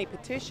there was any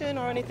petition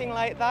or anything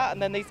like that,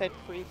 and then they said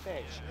free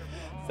fish.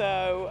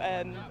 So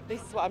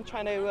this is what I'm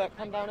trying to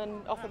come down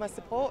and offer my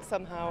support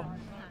somehow.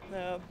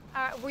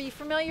 Were you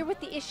familiar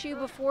with the issue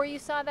before you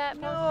saw that?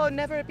 No,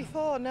 never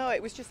before. No,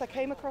 it was just I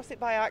came across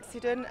it by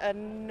accident,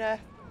 and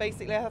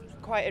basically I was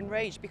quite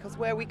enraged because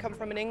where we come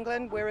from in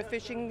England, we're a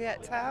fishing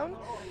town,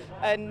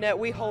 and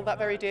we hold that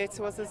very dear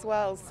to us as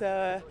well.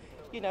 So,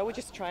 you know, we're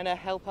just trying to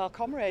help our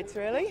comrades,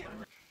 really.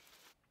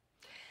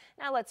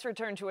 Now let's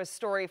return to a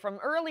story from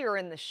earlier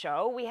in the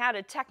show. We had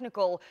a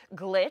technical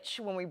glitch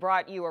when we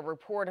brought you a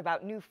report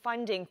about new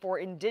funding for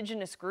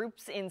Indigenous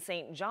groups in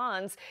St.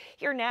 John's.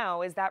 Here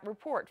now is that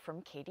report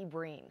from Katie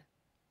Breen.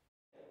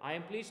 I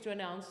am pleased to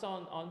announce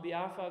on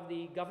behalf of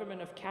the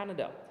Government of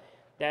Canada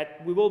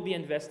that we will be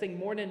investing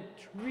more than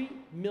 $3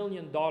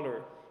 million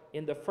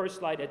in the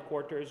First Light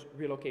Headquarters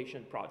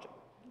relocation project.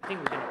 I think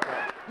we're going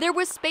to. There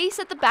was space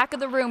at the back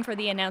of the room for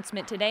the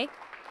announcement today.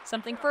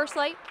 Something First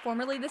Light,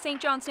 formerly the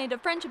St. John's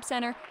Native Friendship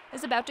Centre,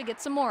 is about to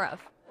get some more of.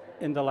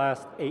 In the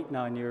last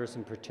 8-9 years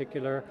in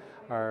particular,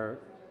 our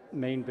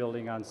main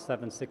building on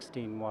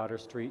 716 Water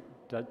Street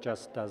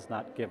just does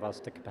not give us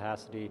the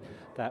capacity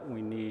that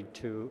we need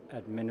to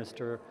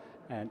administer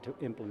and to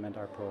implement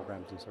our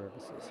programs and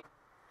services.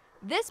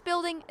 This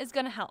building is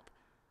going to help.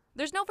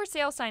 There's no for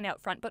sale sign out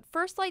front, but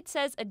First Light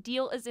says a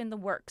deal is in the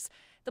works.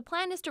 The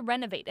plan is to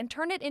renovate and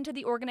turn it into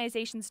the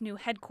organization's new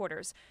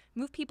headquarters,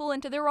 move people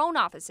into their own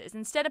offices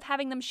instead of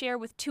having them share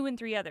with 2 and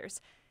 3 others.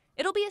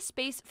 It'll be a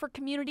space for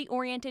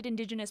community-oriented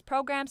Indigenous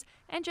programs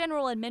and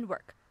general admin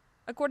work.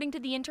 According to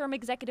the interim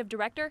executive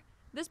director,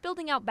 this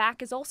building out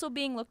back is also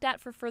being looked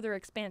at for further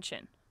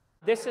expansion.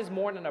 This is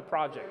more than a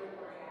project.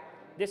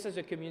 This is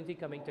a community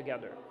coming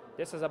together.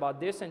 This is about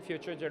this and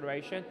future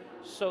generation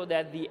so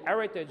that the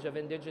heritage of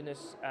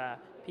Indigenous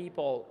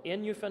people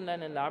in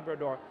Newfoundland and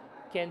Labrador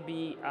can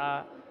be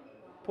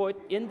put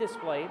in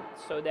display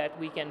so that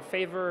we can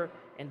favor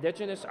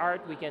Indigenous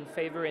art, we can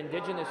favor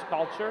Indigenous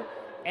culture,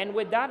 and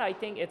with that I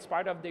think it's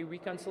part of the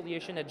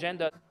reconciliation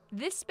agenda.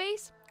 This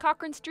space,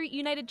 Cochrane Street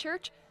United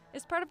Church,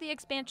 is part of the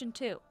expansion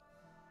too.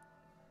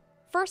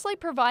 First Light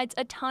provides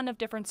a ton of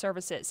different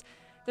services.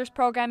 There's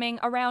programming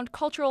around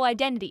cultural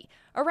identity,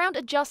 around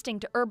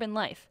adjusting to urban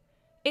life.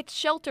 It's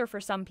shelter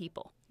for some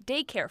people,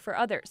 daycare for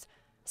others.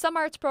 Some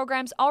arts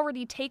programs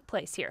already take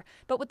place here,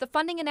 but with the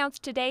funding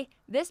announced today,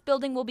 this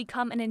building will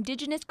become an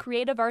Indigenous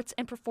creative arts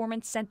and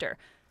performance center,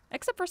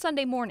 except for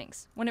Sunday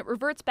mornings, when it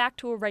reverts back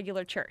to a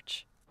regular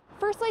church.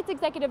 First Light's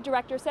executive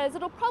director says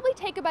it'll probably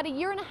take about 1.5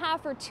 years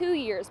or 2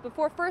 years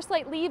before First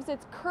Light leaves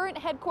its current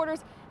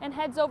headquarters and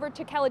heads over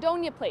to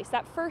Caledonia Place,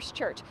 that first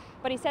church.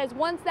 But he says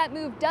once that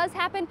move does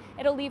happen,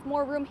 it'll leave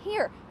more room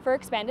here for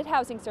expanded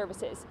housing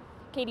services.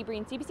 Katie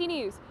Breen, CBC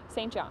News,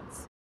 St.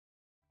 John's.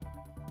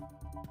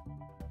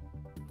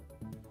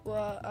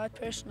 Well, I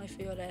personally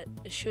feel that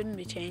it shouldn't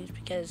be changed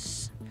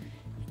because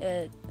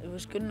it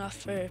was good enough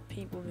for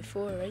people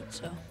before, right?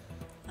 So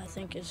I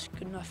think it's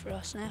good enough for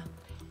us now.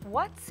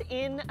 What's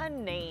in a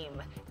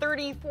name?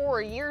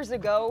 34 years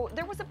ago,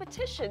 there was a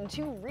petition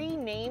to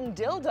rename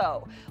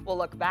Dildo. We'll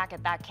look back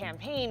at that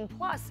campaign,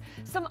 plus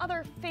some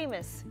other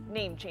famous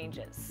name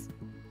changes.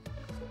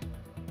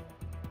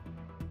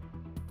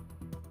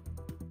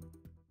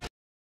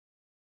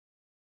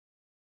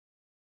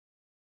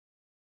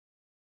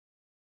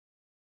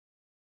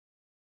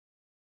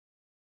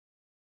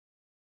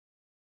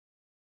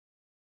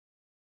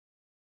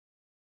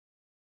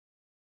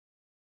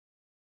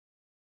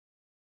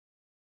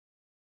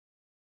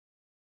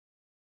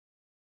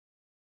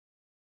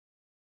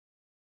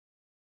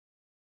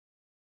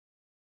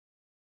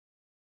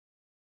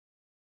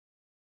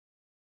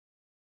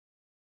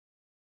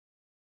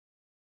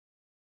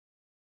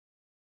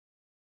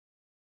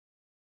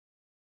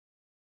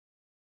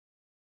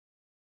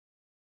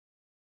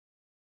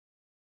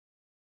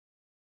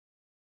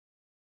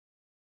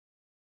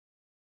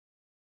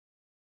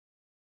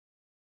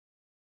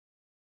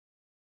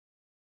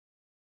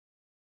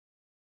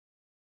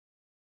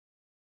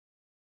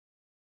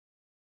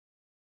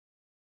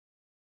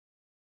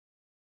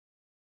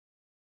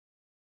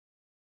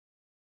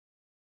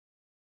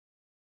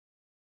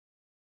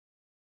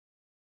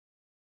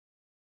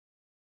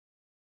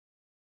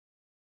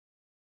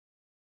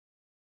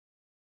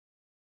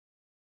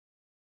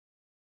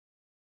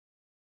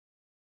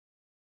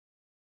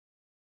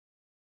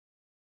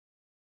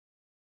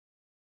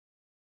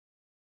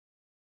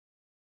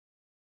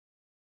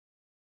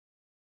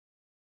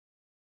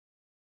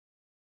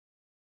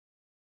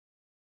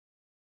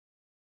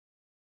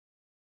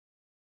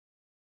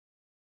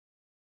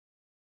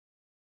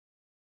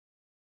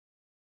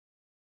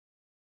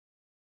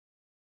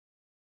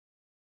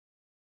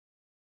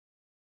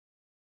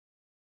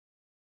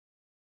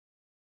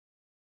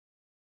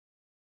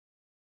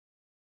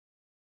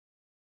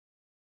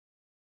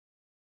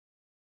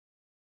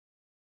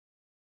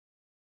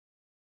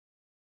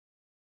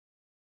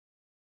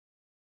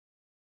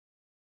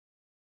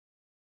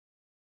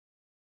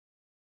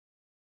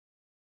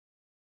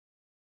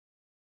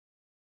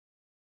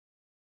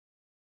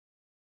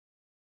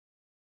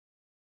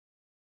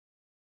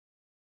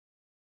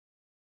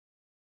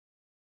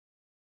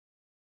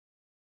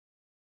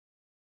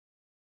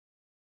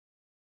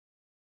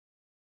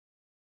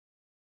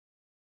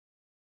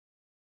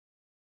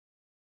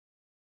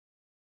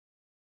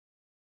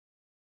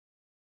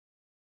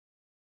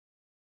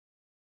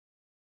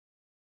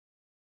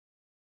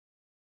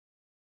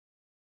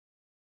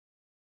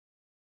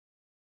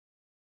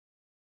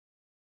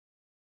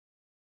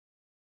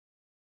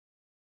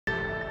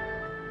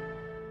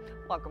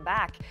 Welcome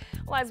back.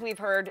 Well, as we've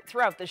heard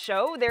throughout the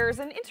show, there's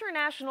an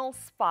international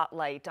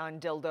spotlight on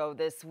dildo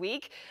this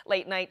week.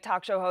 Late-night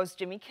talk show host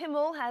Jimmy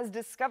Kimmel has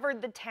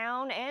discovered the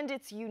town and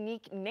its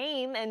unique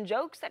name and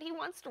jokes that he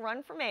wants to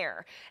run for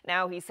mayor.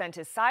 Now he sent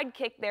his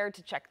sidekick there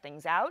to check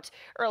things out.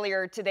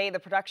 Earlier today, the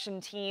production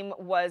team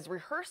was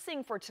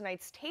rehearsing for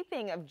tonight's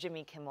taping of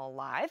Jimmy Kimmel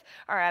Live.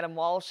 Our Adam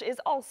Walsh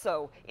is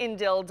also in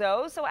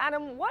dildo. So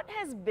Adam, what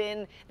has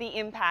been the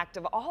impact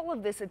of all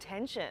of this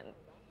attention?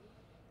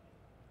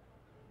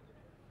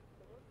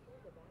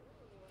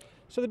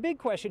 So the big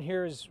question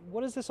here is,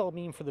 what does this all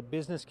mean for the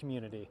business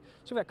community?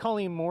 So we've got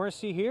Colleen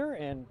Morrissey here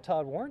and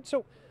Todd Warren.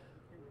 So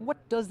what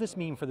does this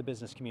mean for the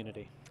business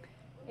community?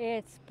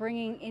 It's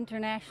bringing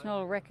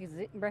international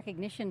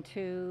recognition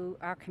to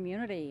our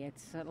community.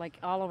 It's like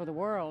all over the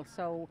world.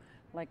 So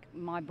like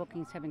my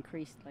bookings have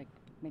increased like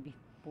maybe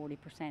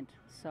 40%.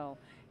 So,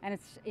 and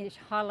it's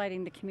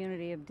highlighting the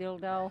community of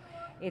dildo.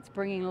 It's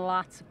bringing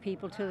lots of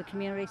people to the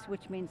community,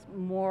 which means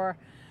more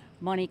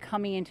money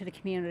coming into the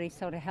community,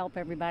 so to help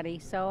everybody.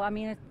 So I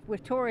mean,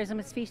 with tourism,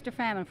 it's feast or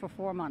famine for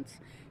 4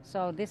 months.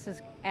 So this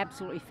is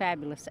absolutely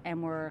fabulous,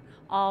 and we're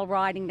all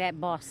riding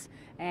that bus,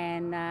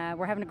 and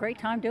we're having a great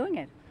time doing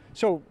it.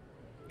 So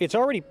it's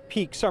already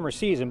peak summer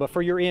season, but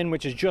for your inn,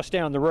 which is just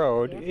down the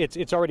road, yes,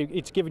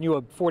 it's given you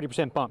a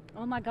 40% bump.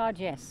 Oh my God,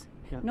 yes.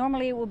 Yeah.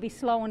 Normally it will be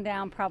slowing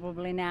down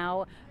probably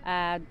now,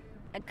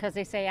 because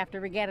they say after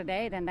Regatta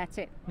Day, then that's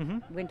it.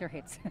 Winter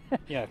hits.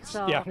 Yeah,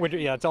 winter.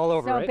 Yeah, it's all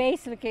over. So right?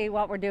 basically,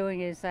 what we're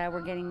doing is we're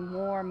getting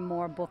more and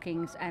more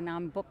bookings, and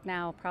I'm booked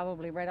now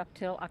probably right up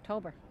till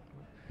October.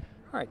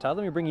 All right, Todd,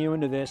 let me bring you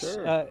into this.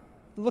 Sure.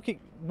 Looking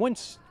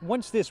once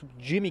this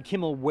Jimmy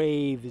Kimmel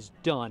wave is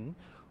done,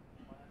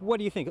 what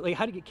do you think? Like,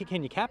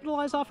 can you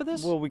capitalize off of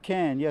this? Well, we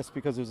can, yes,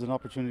 because there's an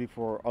opportunity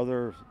for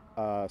other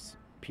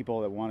people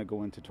that want to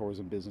go into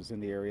tourism business in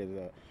the area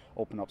to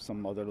open up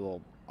some other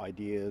little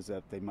ideas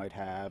that they might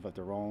have of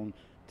their own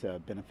to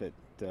benefit,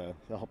 to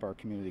help our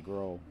community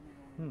grow.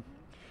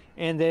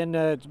 And then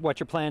what's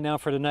your plan now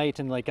for tonight?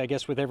 And like, I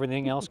guess with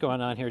everything else going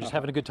on here, just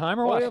having a good time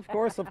or what? Yeah, of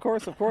course.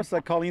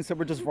 Like Colleen said,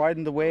 we're just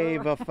riding the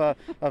wave of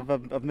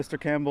Mr.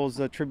 Campbell's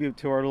tribute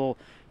to our little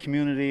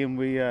community, and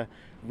we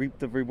reap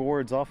the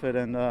rewards off it,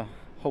 and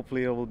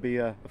hopefully it will be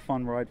a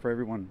fun ride for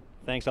everyone.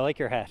 Thanks, I like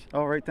your hat.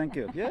 All right, thank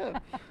you. Yeah.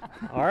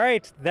 All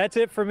right, that's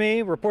it for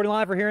me. Reporting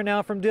live for Here and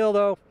Now from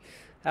Dildo,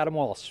 Adam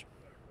Walsh.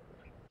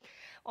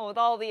 Well, with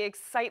all the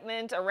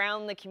excitement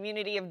around the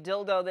community of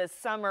dildo this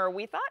summer,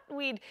 we thought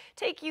we'd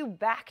take you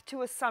back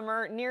to a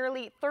summer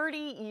nearly 30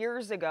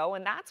 years ago,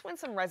 and that's when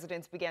some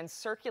residents began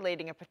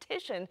circulating a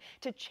petition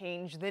to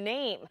change the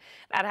name.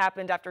 That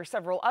happened after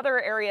several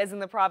other areas in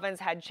the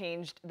province had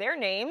changed their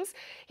names.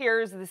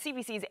 Here's the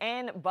CBC's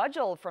Ann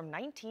Budgell from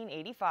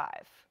 1985.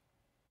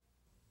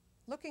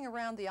 Looking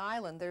around the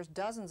island, there's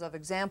dozens of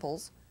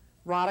examples.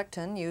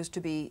 Roddickton used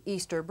to be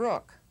Easter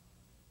Brook.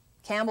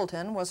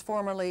 Campbellton was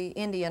formerly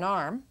Indian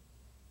Arm,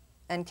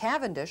 and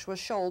Cavendish was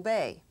Shoal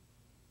Bay.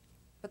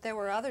 But there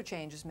were other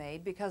changes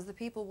made because the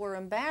people were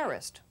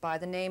embarrassed by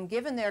the name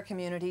given their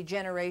community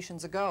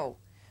generations ago.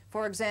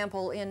 For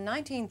example, in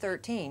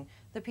 1913,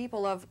 the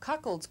people of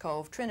Cuckold's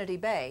Cove, Trinity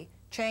Bay,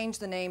 changed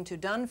the name to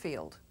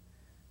Dunfield.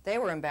 They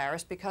were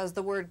embarrassed because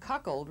the word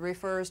cuckold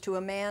refers to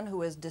a man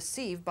who is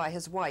deceived by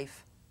his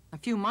wife. A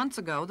few months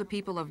ago, the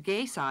people of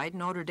Gayside,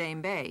 Notre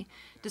Dame Bay,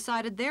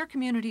 decided their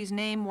community's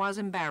name was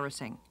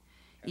embarrassing.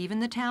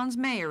 Even the town's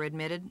mayor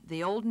admitted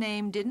the old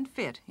name didn't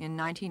fit in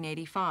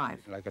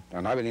 1985.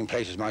 And I've been in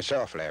places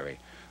myself, Larry,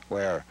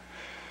 where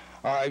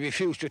I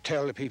refuse to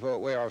tell the people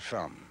where I'm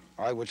from.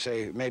 I would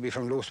say maybe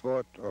from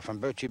Louisbourg or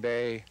from Birchie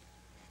Bay,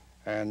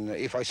 and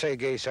if I say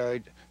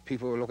Gayside,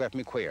 people will look at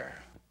me queer.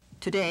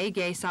 Today,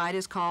 Gayside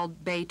is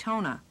called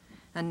Baytona,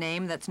 a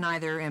name that's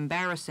neither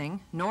embarrassing,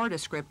 nor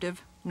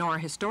descriptive, nor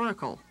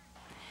historical.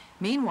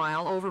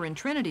 Meanwhile, over in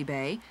Trinity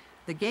Bay,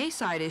 the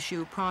Gayside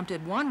issue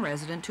prompted one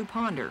resident to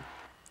ponder.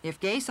 If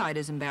Gayside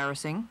is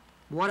embarrassing,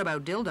 what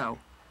about dildo?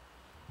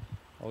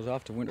 I was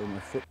after winter,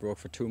 my foot broke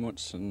for 2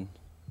 months, and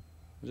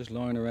I was just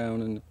lying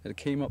around, and it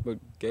came up with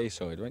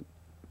Gayside, right?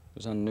 It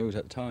was on the news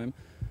at the time.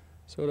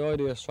 So the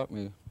idea struck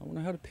me. I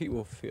wonder how do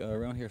people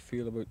around here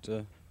feel about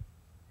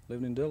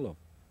living in dildo?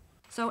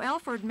 So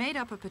Elford made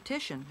up a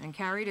petition and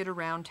carried it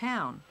around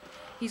town.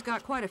 He's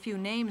got quite a few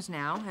names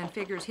now and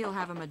figures he'll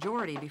have a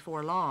majority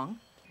before long.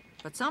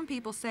 But some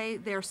people say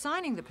they're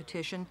signing the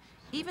petition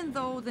even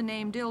though the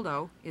name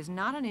dildo is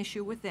not an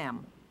issue with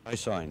them. I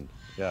signed,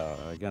 yeah,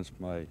 against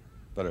my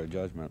better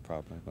judgment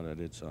probably, but I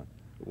did sign.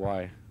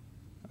 Why?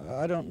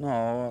 I don't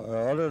know,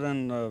 other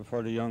than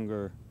for the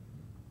younger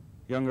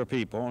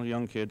people,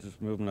 young kids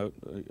moving out,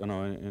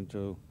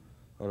 into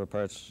other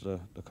parts of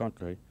the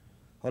country.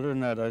 Other than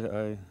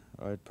that,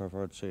 I'd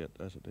prefer to see it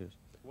as it is.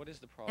 What is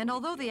the problem? And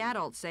although the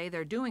adults say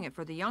they're doing it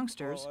for the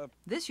youngsters,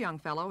 this young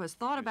fellow has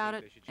thought about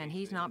it and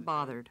he's not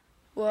bothered.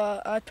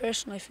 Well, I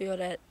personally feel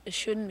that it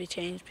shouldn't be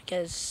changed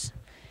because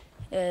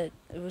it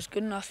was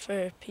good enough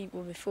for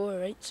people before,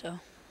 right? So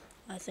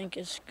I think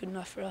it's good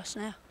enough for us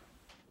now.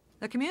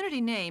 The community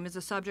name is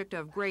a subject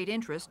of great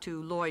interest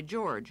to Lloyd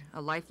George,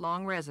 a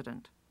lifelong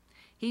resident.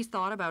 He's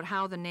thought about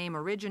how the name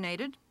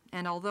originated,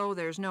 and although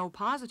there's no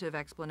positive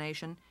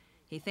explanation,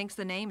 he thinks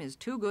the name is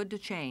too good to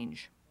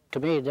change. To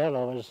me,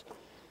 Dildo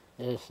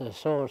is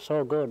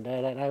so good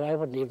that I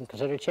wouldn't even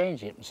consider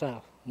changing it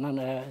myself.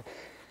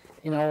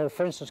 You know,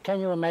 for instance, can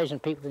you imagine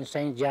people in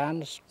St.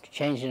 John's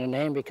changing the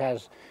name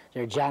because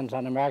there are Johns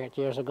on the market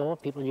years ago?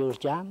 People use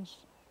Johns.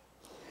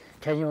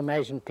 Can you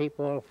imagine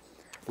people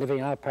living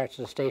in other parts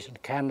of the states in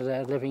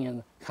Canada living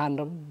in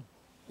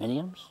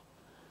condominiums?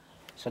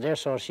 So they're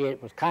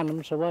associated with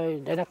condoms, so why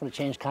they're not going to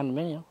change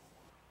condominium.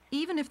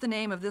 Even if the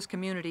name of this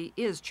community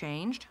is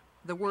changed,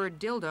 the word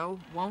dildo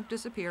won't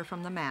disappear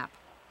from the map.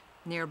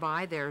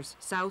 Nearby there's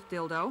South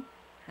Dildo,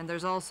 and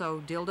there's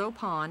also Dildo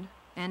Pond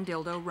and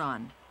Dildo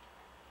Run.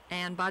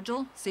 Ann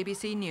Budgell,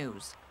 CBC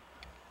News.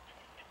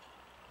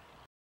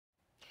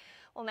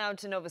 Well, now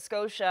to Nova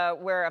Scotia,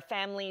 where a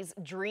family's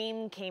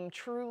dream came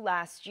true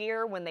last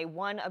year when they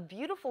won a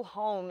beautiful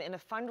home in a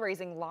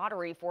fundraising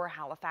lottery for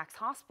Halifax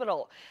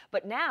Hospital.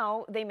 But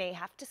now they may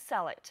have to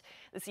sell it.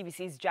 The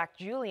CBC's Jack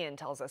Julian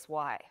tells us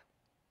why.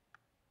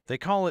 They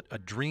call it a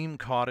dream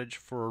cottage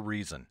for a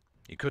reason.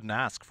 You couldn't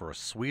ask for a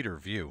sweeter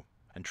view.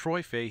 And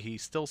Troy Fahey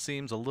still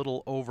seems a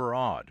little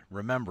overawed,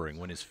 remembering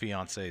when his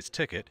fiancée's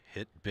ticket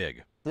hit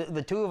big.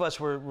 The two of us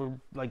were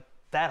like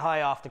that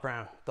high off the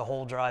ground the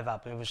whole drive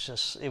up. It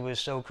was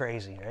so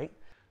crazy, right?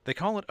 They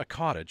call it a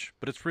cottage,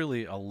 but it's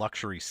really a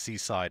luxury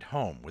seaside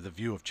home with a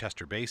view of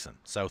Chester Basin,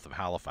 south of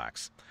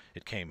Halifax.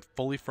 It came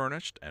fully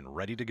furnished and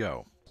ready to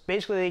go.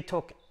 Basically, they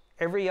took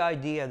every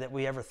idea that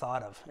we ever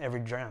thought of, ever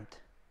dreamt,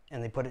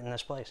 and they put it in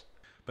this place.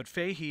 But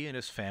Fahey and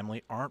his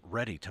family aren't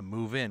ready to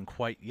move in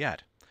quite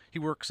yet. He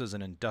works as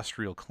an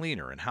industrial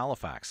cleaner in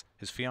Halifax.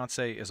 His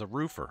fiancée is a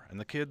roofer, and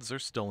the kids are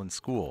still in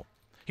school.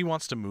 He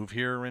wants to move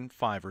here in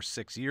 5 or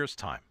 6 years'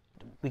 time.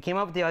 We came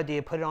up with the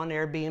idea, put it on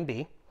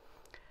Airbnb.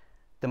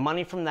 The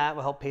money from that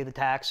will help pay the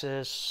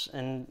taxes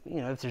and,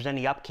 you know, if there's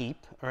any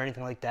upkeep or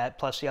anything like that,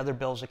 plus the other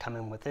bills that come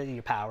in with it,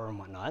 your power and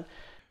whatnot.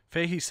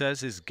 Fahey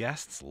says his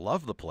guests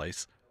love the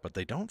place, but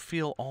they don't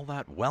feel all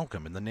that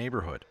welcome in the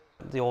neighborhood.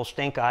 The old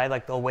stink eye,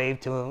 like they'll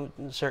wave to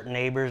certain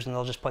neighbors and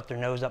they'll just put their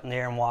nose up in the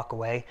air and walk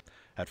away.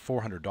 At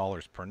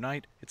 $400 per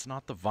night, it's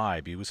not the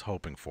vibe he was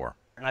hoping for.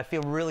 And I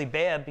feel really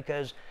bad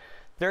because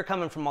they're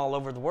coming from all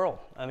over the world.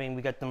 I mean,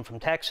 we got them from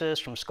Texas,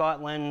 from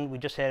Scotland. We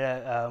just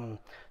had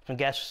some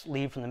guests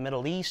leave from the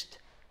Middle East.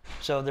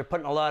 So they're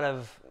putting a lot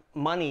of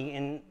money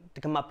in to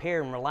come up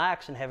here and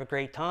relax and have a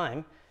great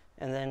time,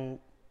 and then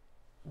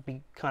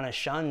be kind of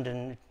shunned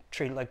and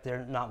treated like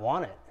they're not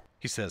wanted.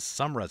 He says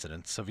some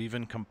residents have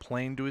even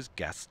complained to his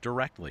guests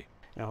directly.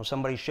 You know,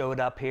 somebody showed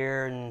up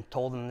here and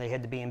told them they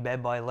had to be in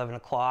bed by 11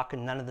 o'clock,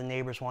 and none of the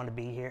neighbors wanted to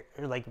be here,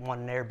 or like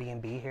want an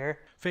Airbnb here.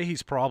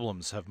 Fahey's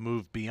problems have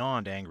moved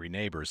beyond angry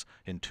neighbors.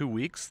 In 2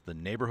 weeks, the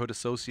Neighborhood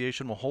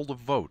Association will hold a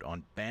vote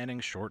on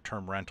banning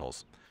short-term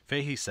rentals.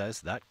 Fahey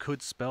says that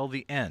could spell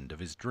the end of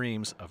his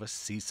dreams of a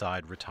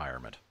seaside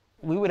retirement.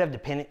 We would have to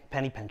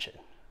penny pinch it.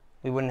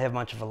 We wouldn't have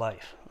much of a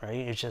life, right?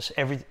 It's just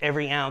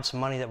every ounce of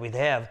money that we'd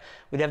have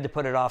to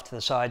put it off to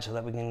the side so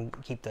that we can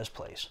keep this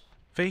place.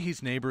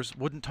 Fahey's neighbors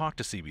wouldn't talk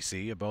to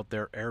CBC about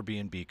their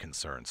Airbnb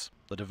concerns.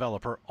 The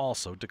developer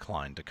also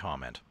declined to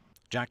comment.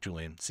 Jack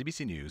Julian,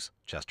 CBC News,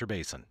 Chester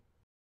Basin.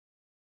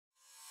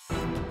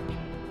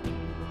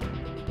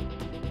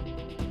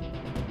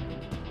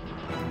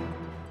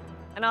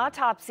 An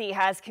autopsy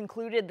has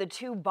concluded the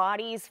 2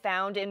 bodies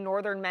found in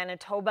northern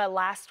Manitoba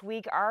last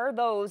week are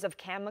those of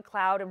Cam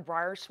McLeod and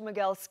Briar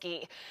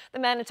Schmigelski. The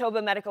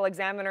Manitoba Medical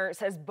Examiner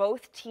says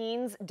both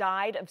teens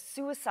died of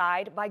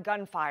suicide by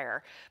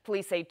gunfire.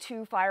 Police say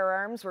 2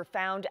 firearms were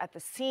found at the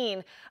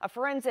scene. A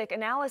forensic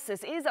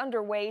analysis is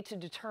underway to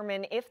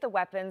determine if the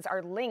weapons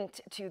are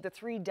linked to the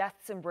 3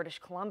 deaths in British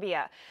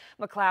Columbia.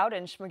 McLeod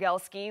and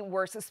Schmigelski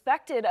were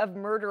suspected of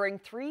murdering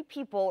 3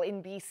 people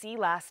in BC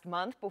last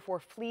month before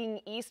fleeing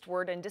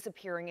eastward and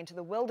disappearing into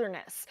the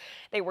wilderness.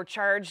 They were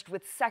charged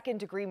with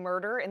second-degree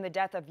murder in the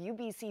death of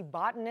UBC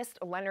botanist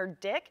Leonard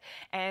Dick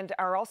and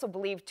are also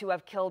believed to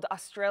have killed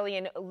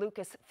Australian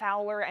Lucas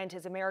Fowler and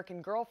his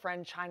American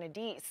girlfriend China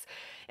Deese.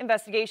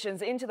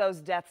 Investigations into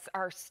those deaths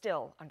are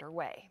still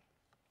underway.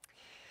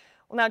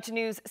 Well, now to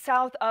news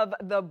south of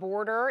the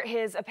border.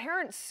 His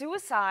apparent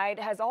suicide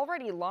has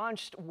already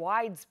launched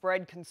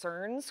widespread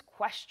concerns,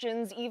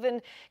 questions,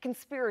 even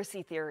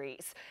conspiracy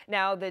theories.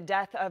 Now, the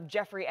death of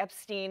Jeffrey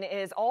Epstein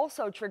is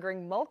also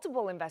triggering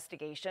multiple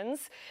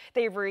investigations.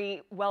 The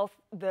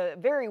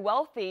very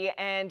wealthy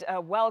and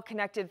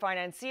well-connected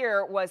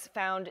financier was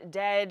found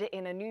dead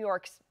in a New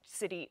York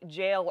City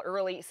jail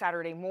early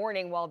Saturday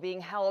morning while being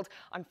held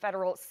on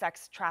federal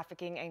sex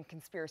trafficking and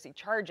conspiracy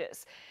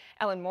charges.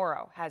 Ellen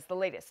Morrow has the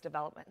latest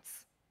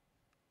developments.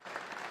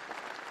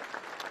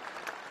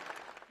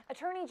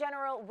 Attorney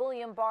General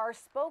William Barr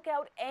spoke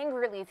out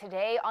angrily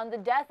today on the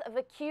death of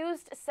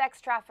accused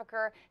sex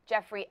trafficker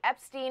Jeffrey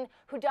Epstein,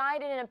 who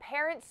died in an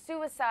apparent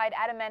suicide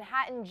at a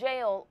Manhattan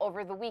jail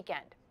over the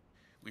weekend.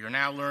 We are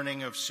now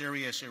learning of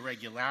serious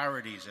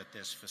irregularities at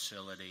this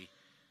facility,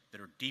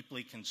 that are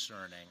deeply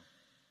concerning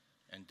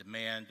and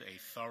demand a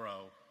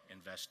thorough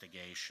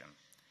investigation.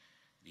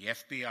 The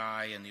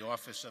FBI and the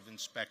Office of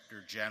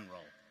Inspector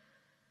General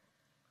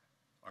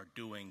are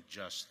doing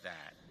just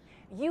that.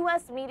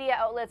 U.S. media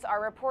outlets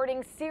are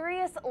reporting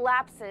serious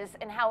lapses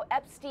in how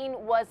Epstein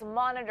was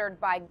monitored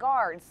by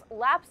guards,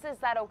 lapses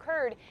that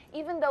occurred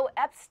even though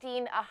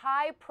Epstein, a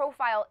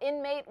high-profile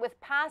inmate with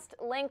past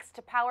links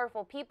to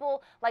powerful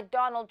people like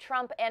Donald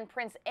Trump and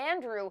Prince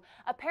Andrew,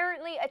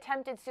 apparently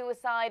attempted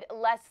suicide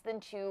less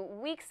than 2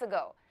 weeks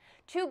ago.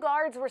 2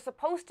 guards were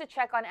supposed to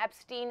check on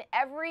Epstein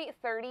every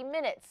 30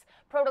 minutes,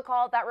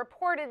 protocol that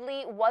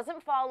reportedly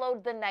wasn't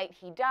followed the night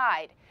he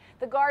died.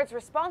 The guards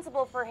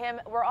responsible for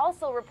him were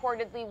also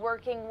reportedly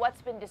working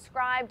what's been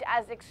described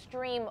as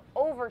extreme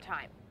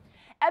overtime.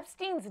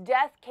 Epstein's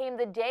death came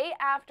the day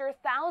after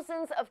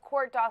thousands of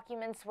court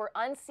documents were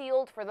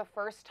unsealed for the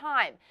first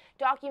time,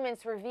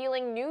 documents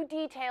revealing new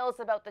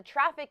details about the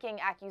trafficking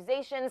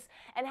accusations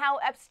and how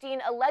Epstein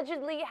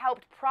allegedly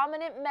helped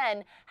prominent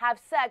men have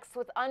sex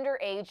with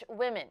underage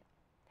women.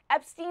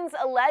 Epstein's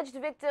alleged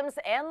victims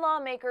and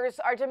lawmakers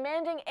are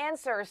demanding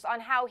answers on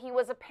how he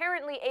was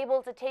apparently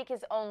able to take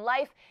his own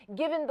life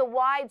given the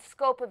wide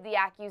scope of the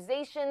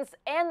accusations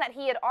and that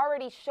he had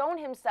already shown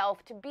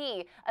himself to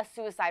be a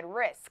suicide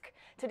risk.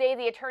 Today,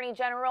 the Attorney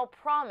General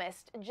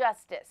promised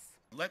justice.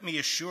 Let me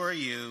assure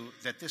you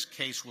that this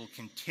case will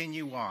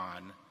continue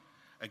on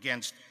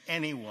against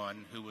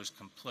anyone who was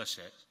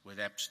complicit with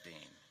Epstein.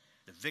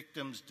 The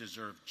victims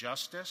deserve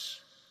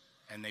justice,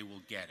 and they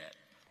will get it.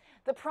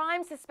 The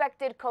prime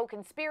suspected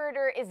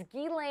co-conspirator is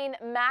Ghislaine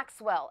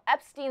Maxwell.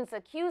 Epstein's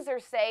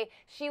accusers say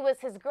she was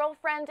his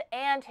girlfriend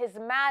and his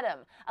madam,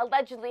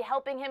 allegedly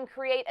helping him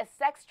create a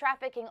sex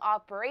trafficking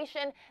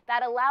operation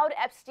that allowed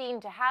Epstein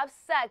to have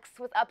sex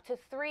with up to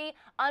 3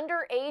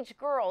 underage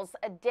girls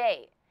a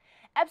day.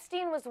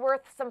 Epstein was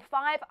worth some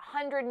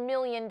 $500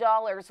 million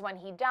when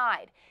he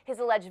died. His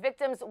alleged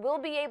victims will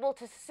be able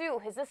to sue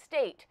his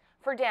estate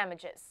for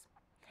damages.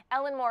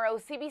 Ellen Morrow,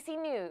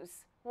 CBC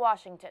News,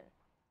 Washington.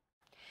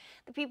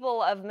 The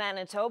people of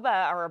Manitoba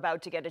are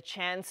about to get a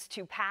chance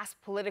to pass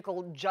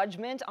political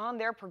judgment on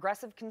their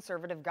progressive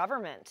conservative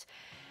government.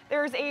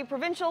 There's a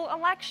provincial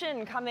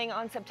election coming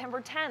on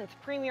September 10th.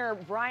 Premier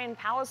Brian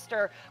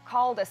Pallister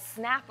called a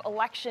snap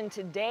election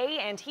today,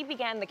 and he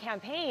began the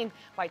campaign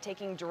by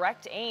taking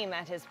direct aim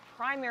at his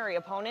primary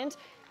opponent,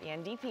 the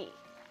NDP.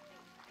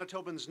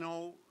 Manitobans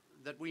know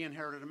that we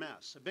inherited a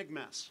mess, a big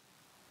mess,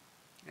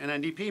 an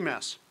NDP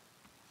mess.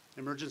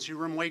 Emergency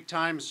room wait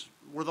times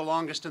were the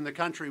longest in the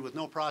country with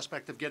no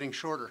prospect of getting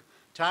shorter.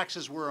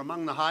 Taxes were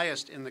among the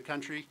highest in the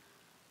country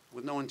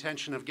with no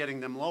intention of getting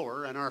them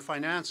lower, and our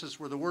finances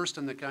were the worst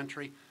in the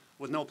country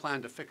with no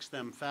plan to fix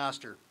them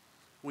faster.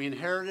 We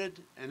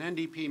inherited an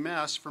NDP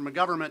mess from a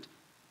government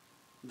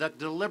that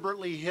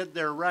deliberately hid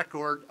their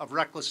record of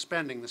reckless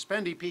spending. The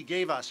SPENDP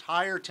gave us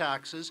higher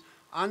taxes,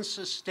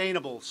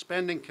 unsustainable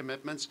spending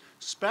commitments,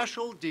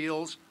 special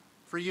deals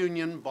for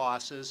union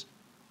bosses,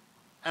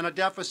 and a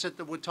deficit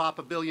that would top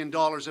 $1 billion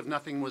if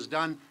nothing was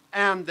done,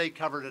 and they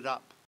covered it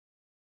up.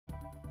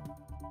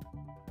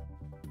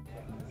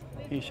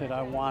 He said,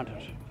 I want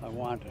it,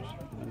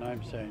 and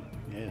I'm saying,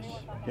 yes,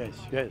 yes,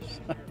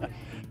 yes.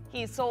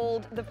 He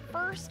sold the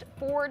first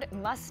Ford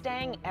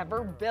Mustang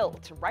ever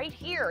built right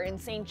here in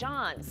St.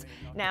 John's.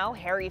 Now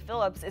Harry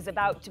Phillips is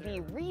about to be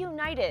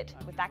reunited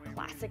with that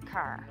classic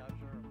car.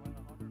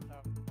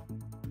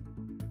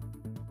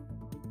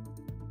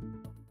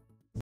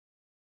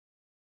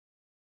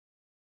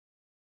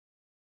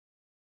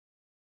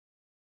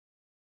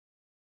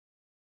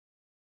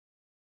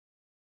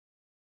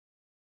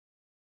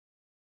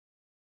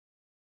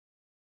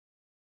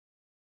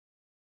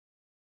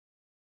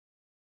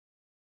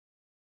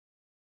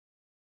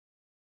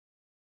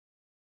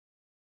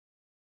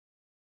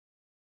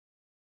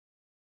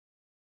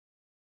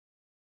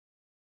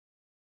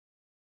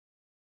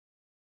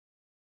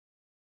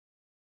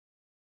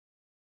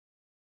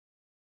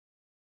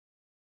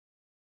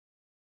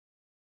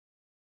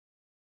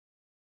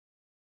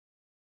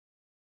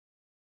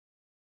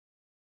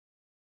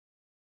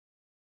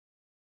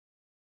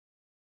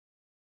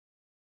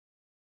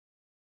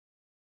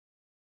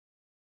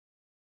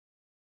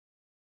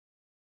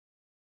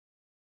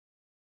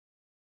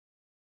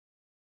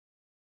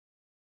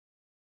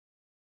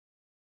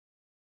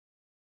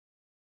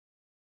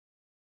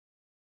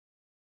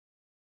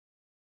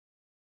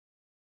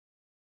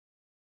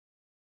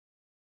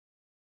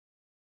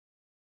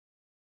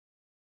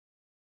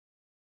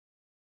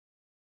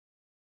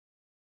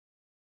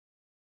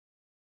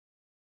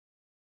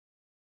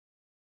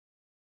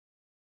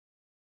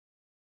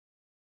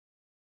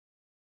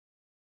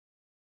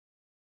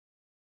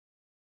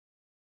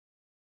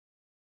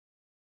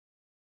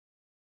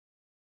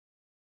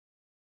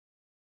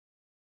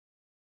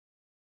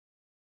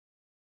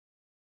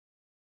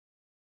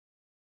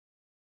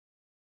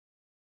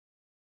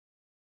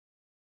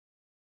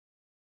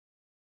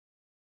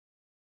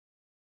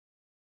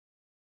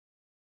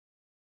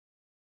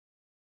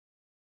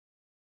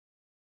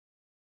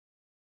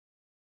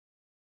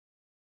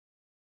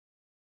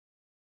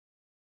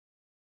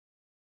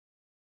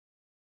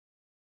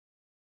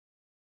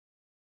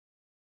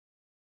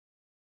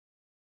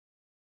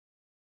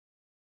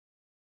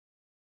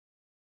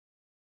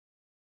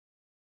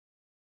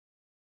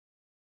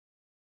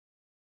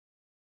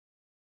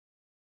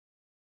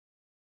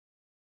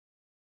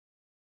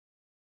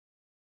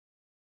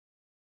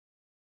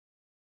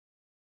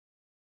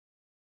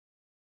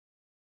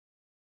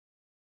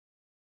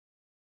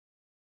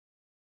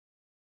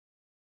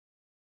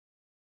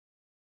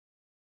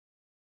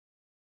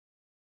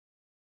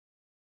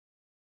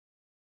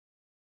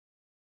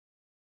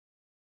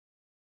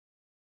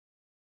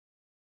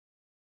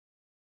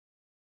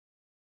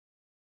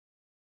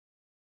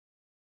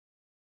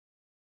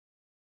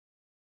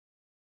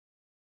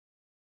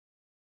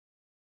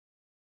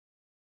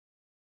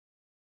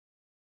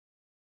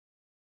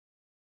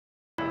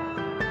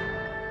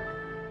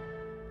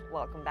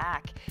 Welcome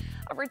back.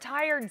 A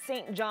retired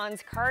St.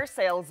 John's car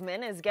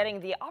salesman is getting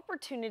the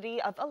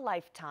opportunity of a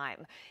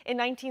lifetime. In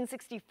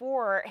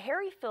 1964,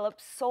 Harry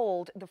Phillips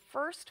sold the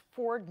first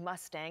Ford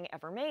Mustang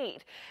ever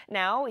made.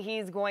 Now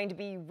he's going to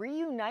be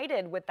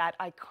reunited with that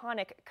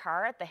iconic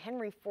car at the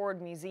Henry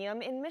Ford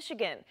Museum in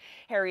Michigan.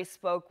 Harry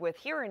spoke with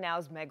Here and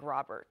Now's Meg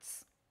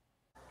Roberts.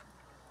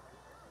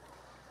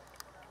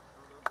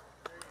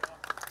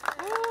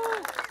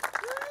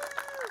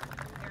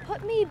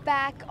 Put me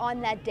back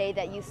on that day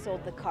that you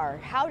sold the car.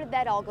 How did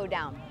that all go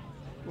down?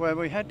 Well,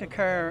 we had the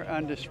car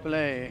on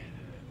display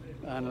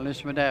on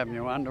Elizabeth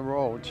Avenue on the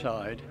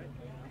roadside,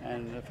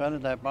 and the fellow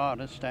that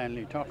bought it,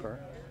 Stanley Tucker,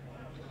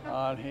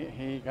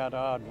 he got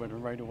odd with it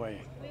right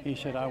away. He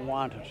said, I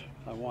want it.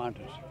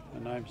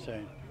 And I'm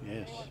saying,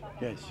 yes,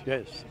 yes,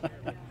 yes.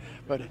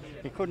 But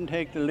he couldn't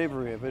take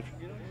delivery of it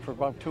for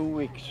about 2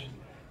 weeks.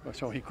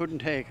 So he couldn't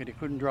take it, he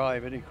couldn't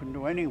drive it, he couldn't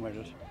do anything with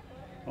it.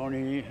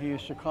 Only he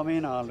used to come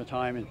in all the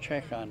time and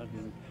check on it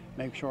and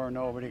make sure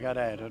nobody got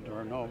at it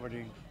or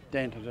nobody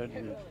dented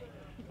it,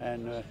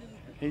 and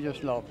he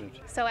just loved it.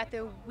 So at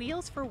the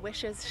Wheels for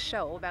Wishes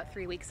show about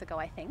 3 weeks ago,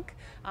 I think,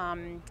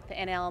 the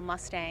NL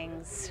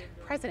Mustangs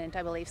president,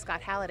 I believe,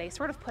 Scott Halliday,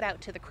 sort of put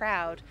out to the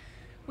crowd,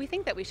 we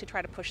think that we should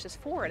try to push this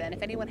forward, and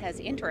if anyone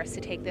has interest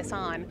to take this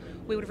on,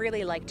 we would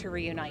really like to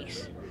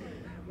reunite.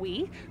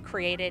 We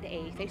created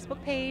a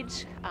Facebook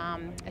page,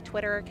 a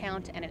Twitter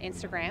account, and an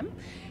Instagram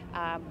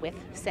with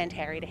Send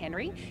Harry to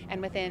Henry.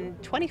 And within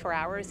 24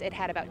 hours, it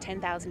had about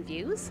 10,000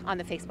 views on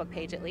the Facebook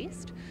page at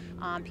least.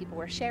 People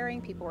were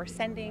sharing, people were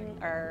sending,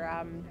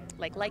 or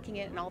liking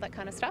it and all that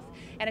kind of stuff.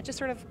 And it just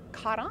sort of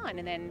caught on.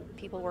 And then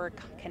people were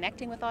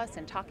connecting with us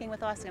and talking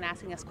with us and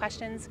asking us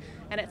questions.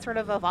 And it sort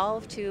of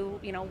evolved to,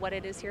 what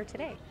it is here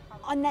today.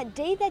 On that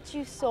day that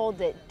you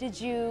sold it,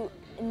 did you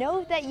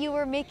know that you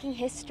were making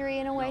history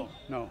in a way?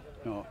 No,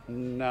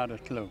 not a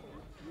clue.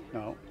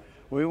 No,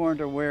 we weren't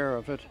aware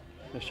of it.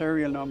 The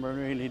serial number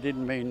really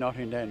didn't mean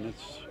nothing then.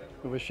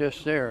 It was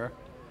just there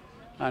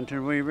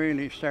until we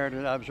really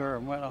started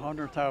observing, well,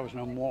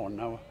 100,001.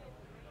 Now,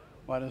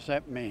 what does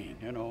that mean,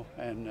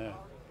 And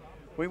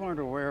we weren't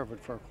aware of it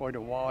for quite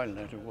a while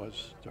that it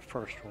was the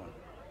first one.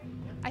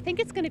 I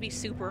think it's going to be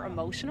super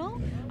emotional.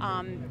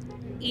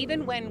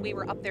 Even when we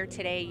were up there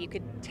today, you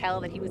could tell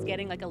that he was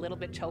getting a little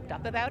bit choked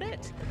up about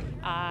it.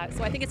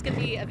 So I think it's going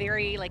to be a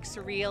very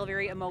surreal,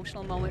 very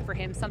emotional moment for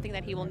him, something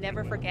that he will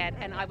never forget,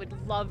 and I would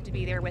love to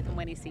be there with him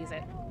when he sees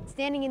it.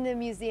 Standing in the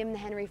museum, the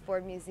Henry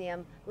Ford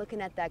Museum,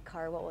 looking at that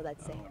car, what will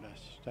that say? Oh,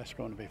 that's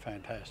going to be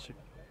fantastic.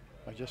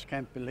 I just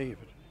can't believe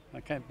it. I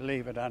can't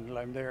believe it until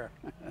I'm there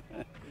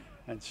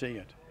and see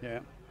it, yeah.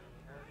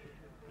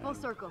 Full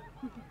circle.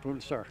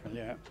 Full circle,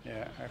 yeah.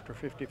 After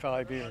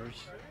 55 years,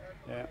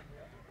 yeah.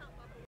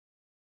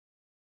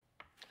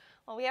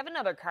 Well, we have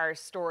another car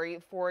story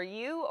for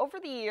you. Over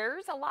the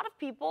years, a lot of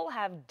people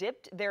have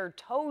dipped their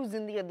toes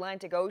in the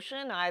Atlantic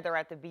Ocean, either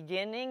at the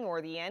beginning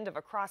or the end of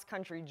a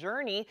cross-country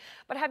journey.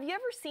 But have you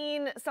ever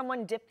seen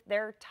someone dip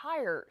their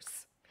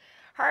tires?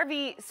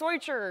 Harvey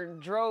Soicher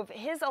drove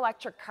his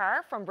electric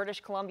car from British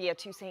Columbia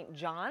to St.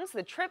 John's.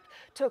 The trip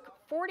took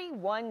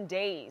 41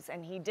 days,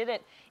 and he did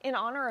it in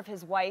honor of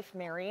his wife,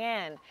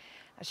 Marianne.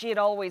 She had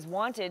always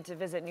wanted to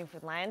visit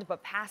Newfoundland,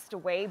 but passed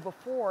away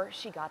before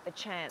she got the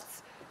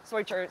chance.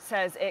 Soicher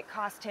says it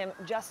cost him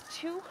just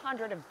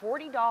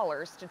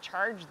 $240 to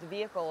charge the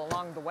vehicle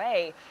along the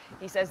way.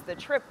 He says the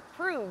trip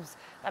proves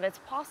that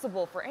it's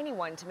possible for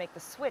anyone to make the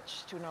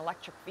switch to an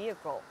electric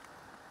vehicle.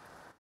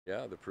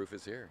 Yeah, the proof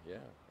is here, yeah.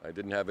 I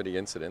didn't have any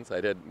incidents.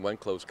 I had one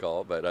close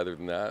call, but other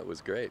than that, it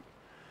was great.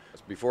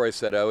 Before I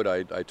set out,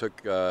 I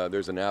took,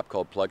 there's an app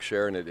called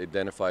PlugShare, and it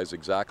identifies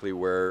exactly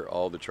where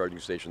all the charging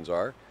stations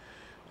are.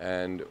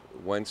 And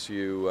once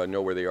you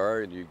know where they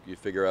are, you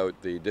figure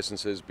out the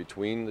distances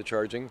between the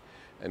charging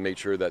and make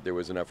sure that there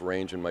was enough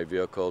range in my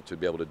vehicle to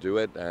be able to do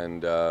it,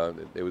 and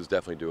it was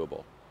definitely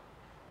doable.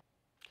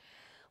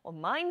 Well,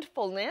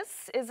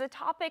 mindfulness is a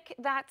topic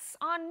that's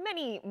on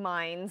many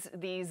minds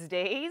these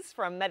days,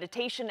 from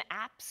meditation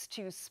apps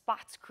to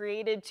spots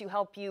created to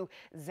help you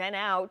zen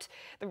out.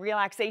 The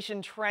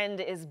relaxation trend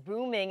is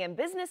booming and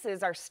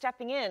businesses are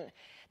stepping in.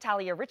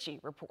 Talia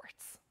Ritchie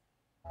reports.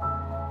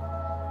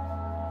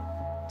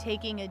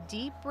 Taking a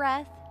deep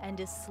breath and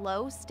a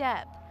slow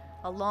step.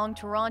 Along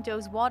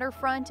Toronto's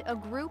waterfront, a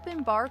group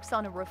embarks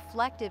on a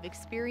reflective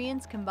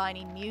experience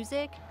combining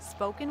music,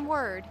 spoken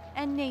word,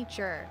 and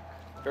nature.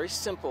 Very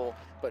simple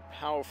but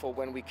powerful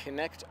when we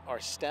connect our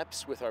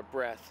steps with our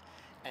breath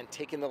and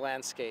take in the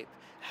landscape,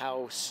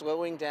 how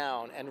slowing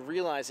down and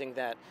realizing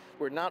that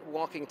we're not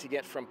walking to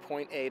get from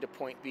point A to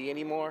point B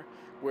anymore,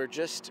 we're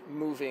just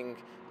moving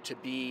to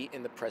be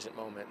in the present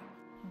moment.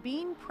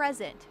 Being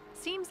present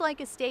seems like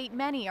a state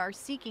many are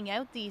seeking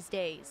out these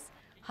days.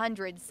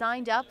 Hundreds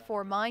signed up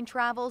for Mind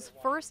Travel's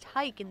first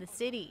hike in the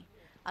city,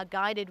 a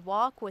guided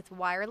walk with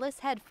wireless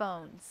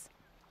headphones.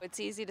 It's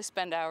easy to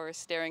spend hours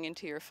staring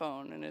into your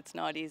phone, and it's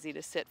not easy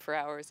to sit for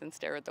hours and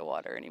stare at the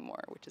water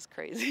anymore, which is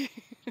crazy.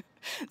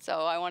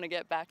 So I want to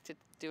get back to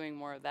doing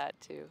more of that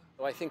too.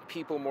 I think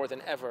people more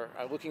than ever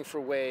are looking for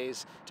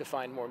ways to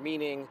find more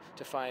meaning,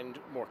 to find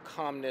more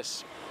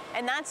calmness.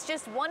 And that's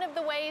just one of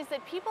the ways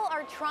that people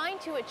are trying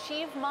to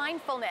achieve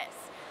mindfulness.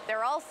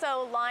 They're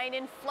also lying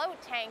in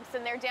float tanks,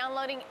 and they're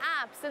downloading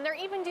apps, and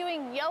they're even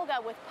doing yoga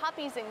with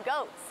puppies and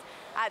goats.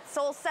 At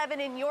Soul 7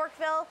 in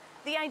Yorkville,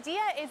 the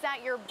idea is that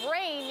your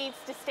brain needs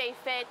to stay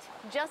fit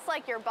just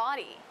like your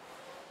body.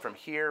 From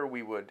here,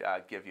 we would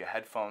give you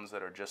headphones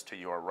that are just to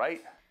your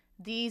right.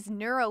 These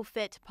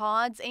NeuroFit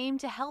pods aim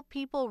to help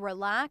people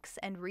relax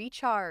and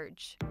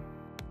recharge.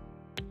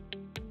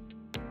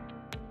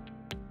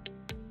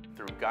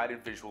 Through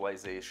guided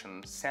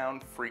visualization,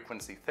 sound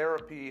frequency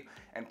therapy,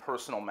 and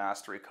personal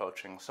mastery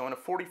coaching. So in a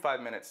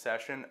 45-minute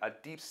session, a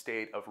deep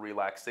state of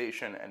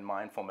relaxation and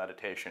mindful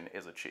meditation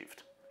is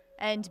achieved.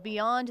 And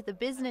beyond the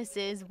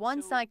businesses,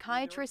 one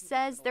psychiatrist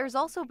says there's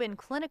also been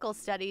clinical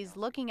studies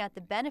looking at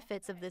the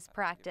benefits of this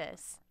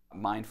practice.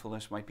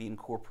 Mindfulness might be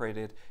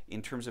incorporated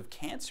in terms of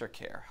cancer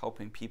care,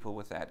 helping people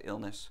with that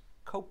illness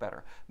cope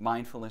better.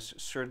 Mindfulness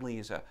certainly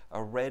is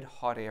a red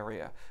hot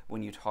area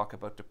when you talk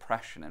about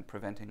depression and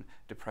preventing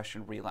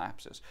depression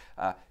relapses.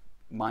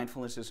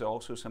 Mindfulness is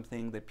also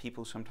something that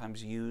people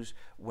sometimes use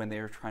when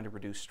they're trying to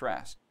reduce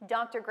stress.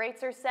 Dr.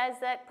 Greitzer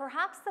says that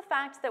perhaps the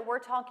fact that we're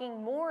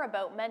talking more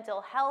about mental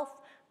health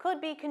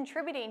could be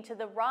contributing to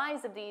the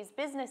rise of these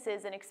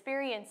businesses and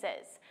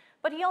experiences.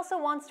 But he also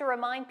wants to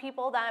remind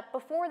people that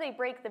before they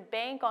break the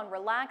bank on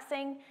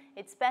relaxing,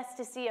 it's best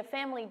to see a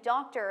family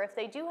doctor if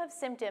they do have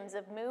symptoms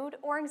of mood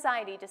or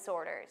anxiety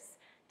disorders.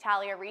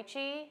 Talia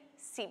Ricci,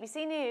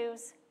 CBC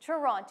News,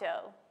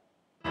 Toronto.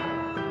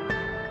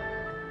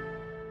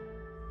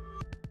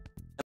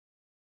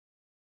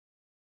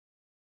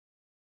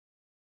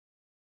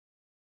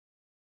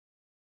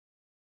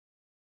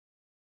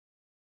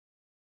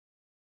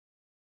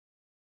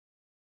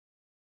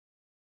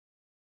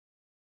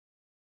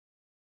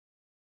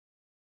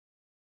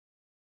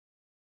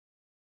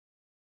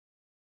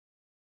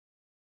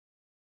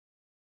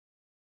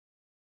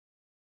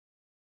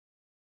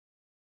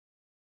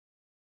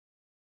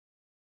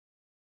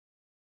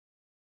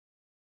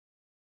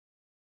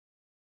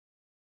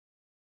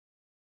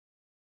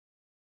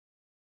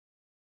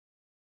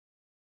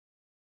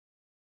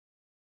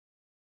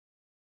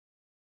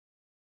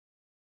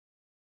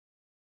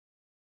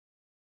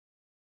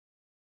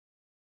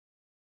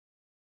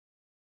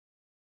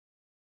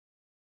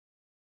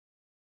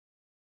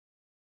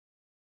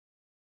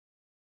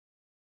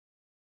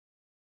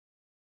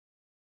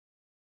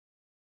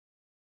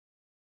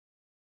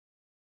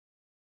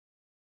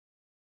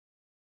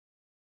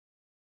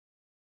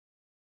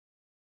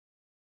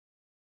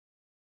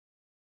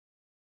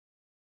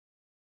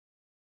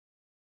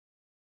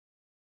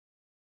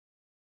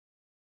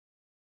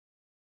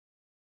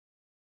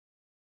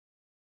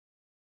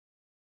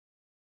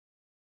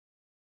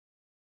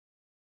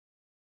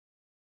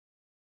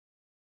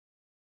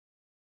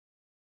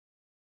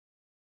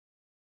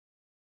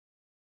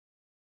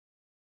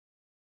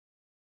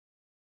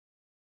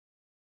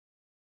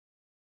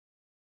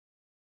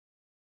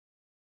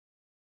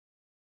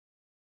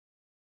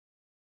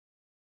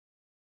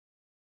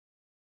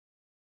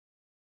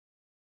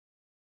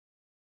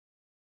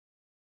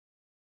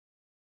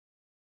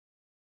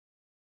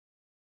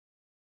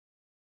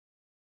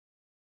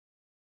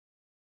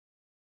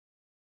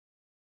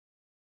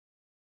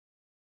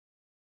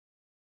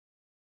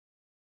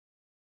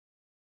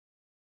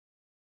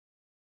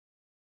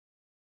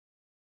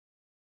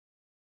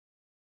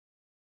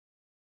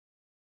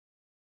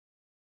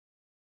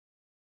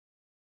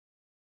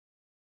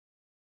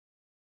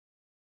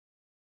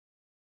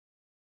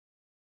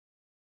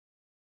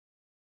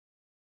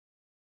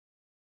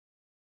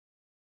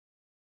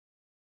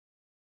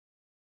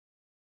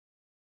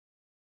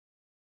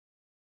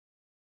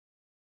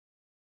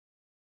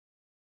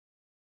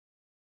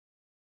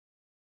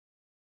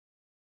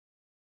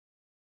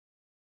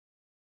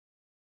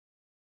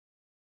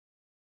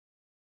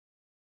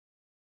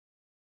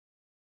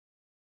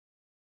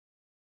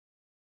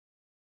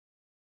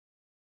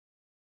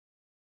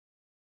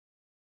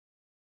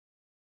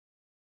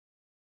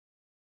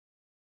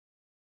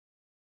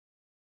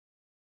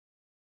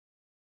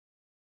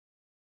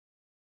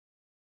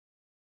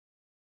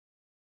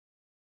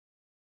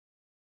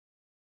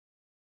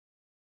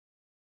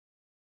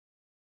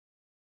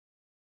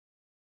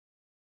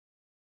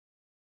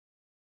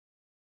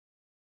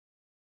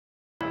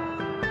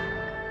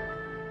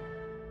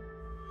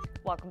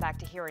 Welcome back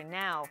to Here and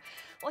Now.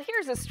 Well,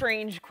 here's a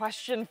strange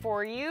question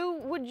for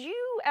you. Would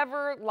you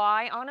ever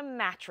lie on a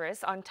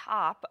mattress on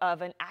top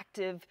of an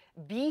active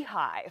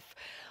beehive?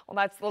 Well,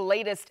 that's the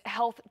latest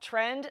health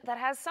trend that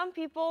has some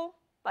people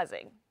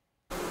buzzing.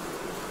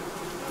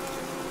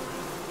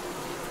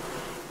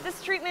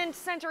 This treatment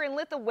center in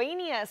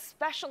Lithuania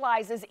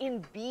specializes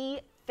in bee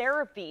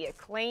therapy. It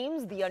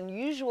claims the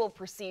unusual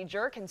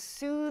procedure can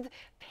soothe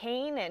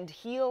pain and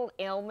heal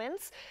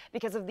ailments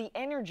because of the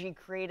energy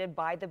created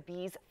by the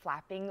bees'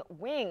 flapping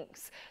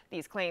wings.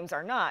 These claims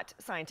are not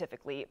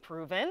scientifically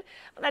proven,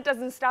 but that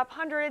doesn't stop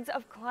hundreds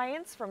of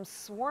clients from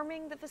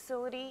swarming the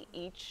facility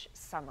each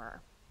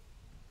summer.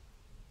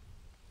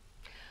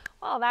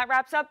 Well, that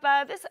wraps up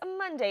this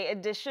Monday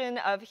edition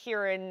of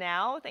Here and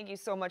Now. Thank you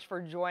so much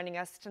for joining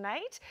us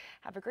tonight.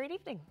 Have a great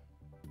evening.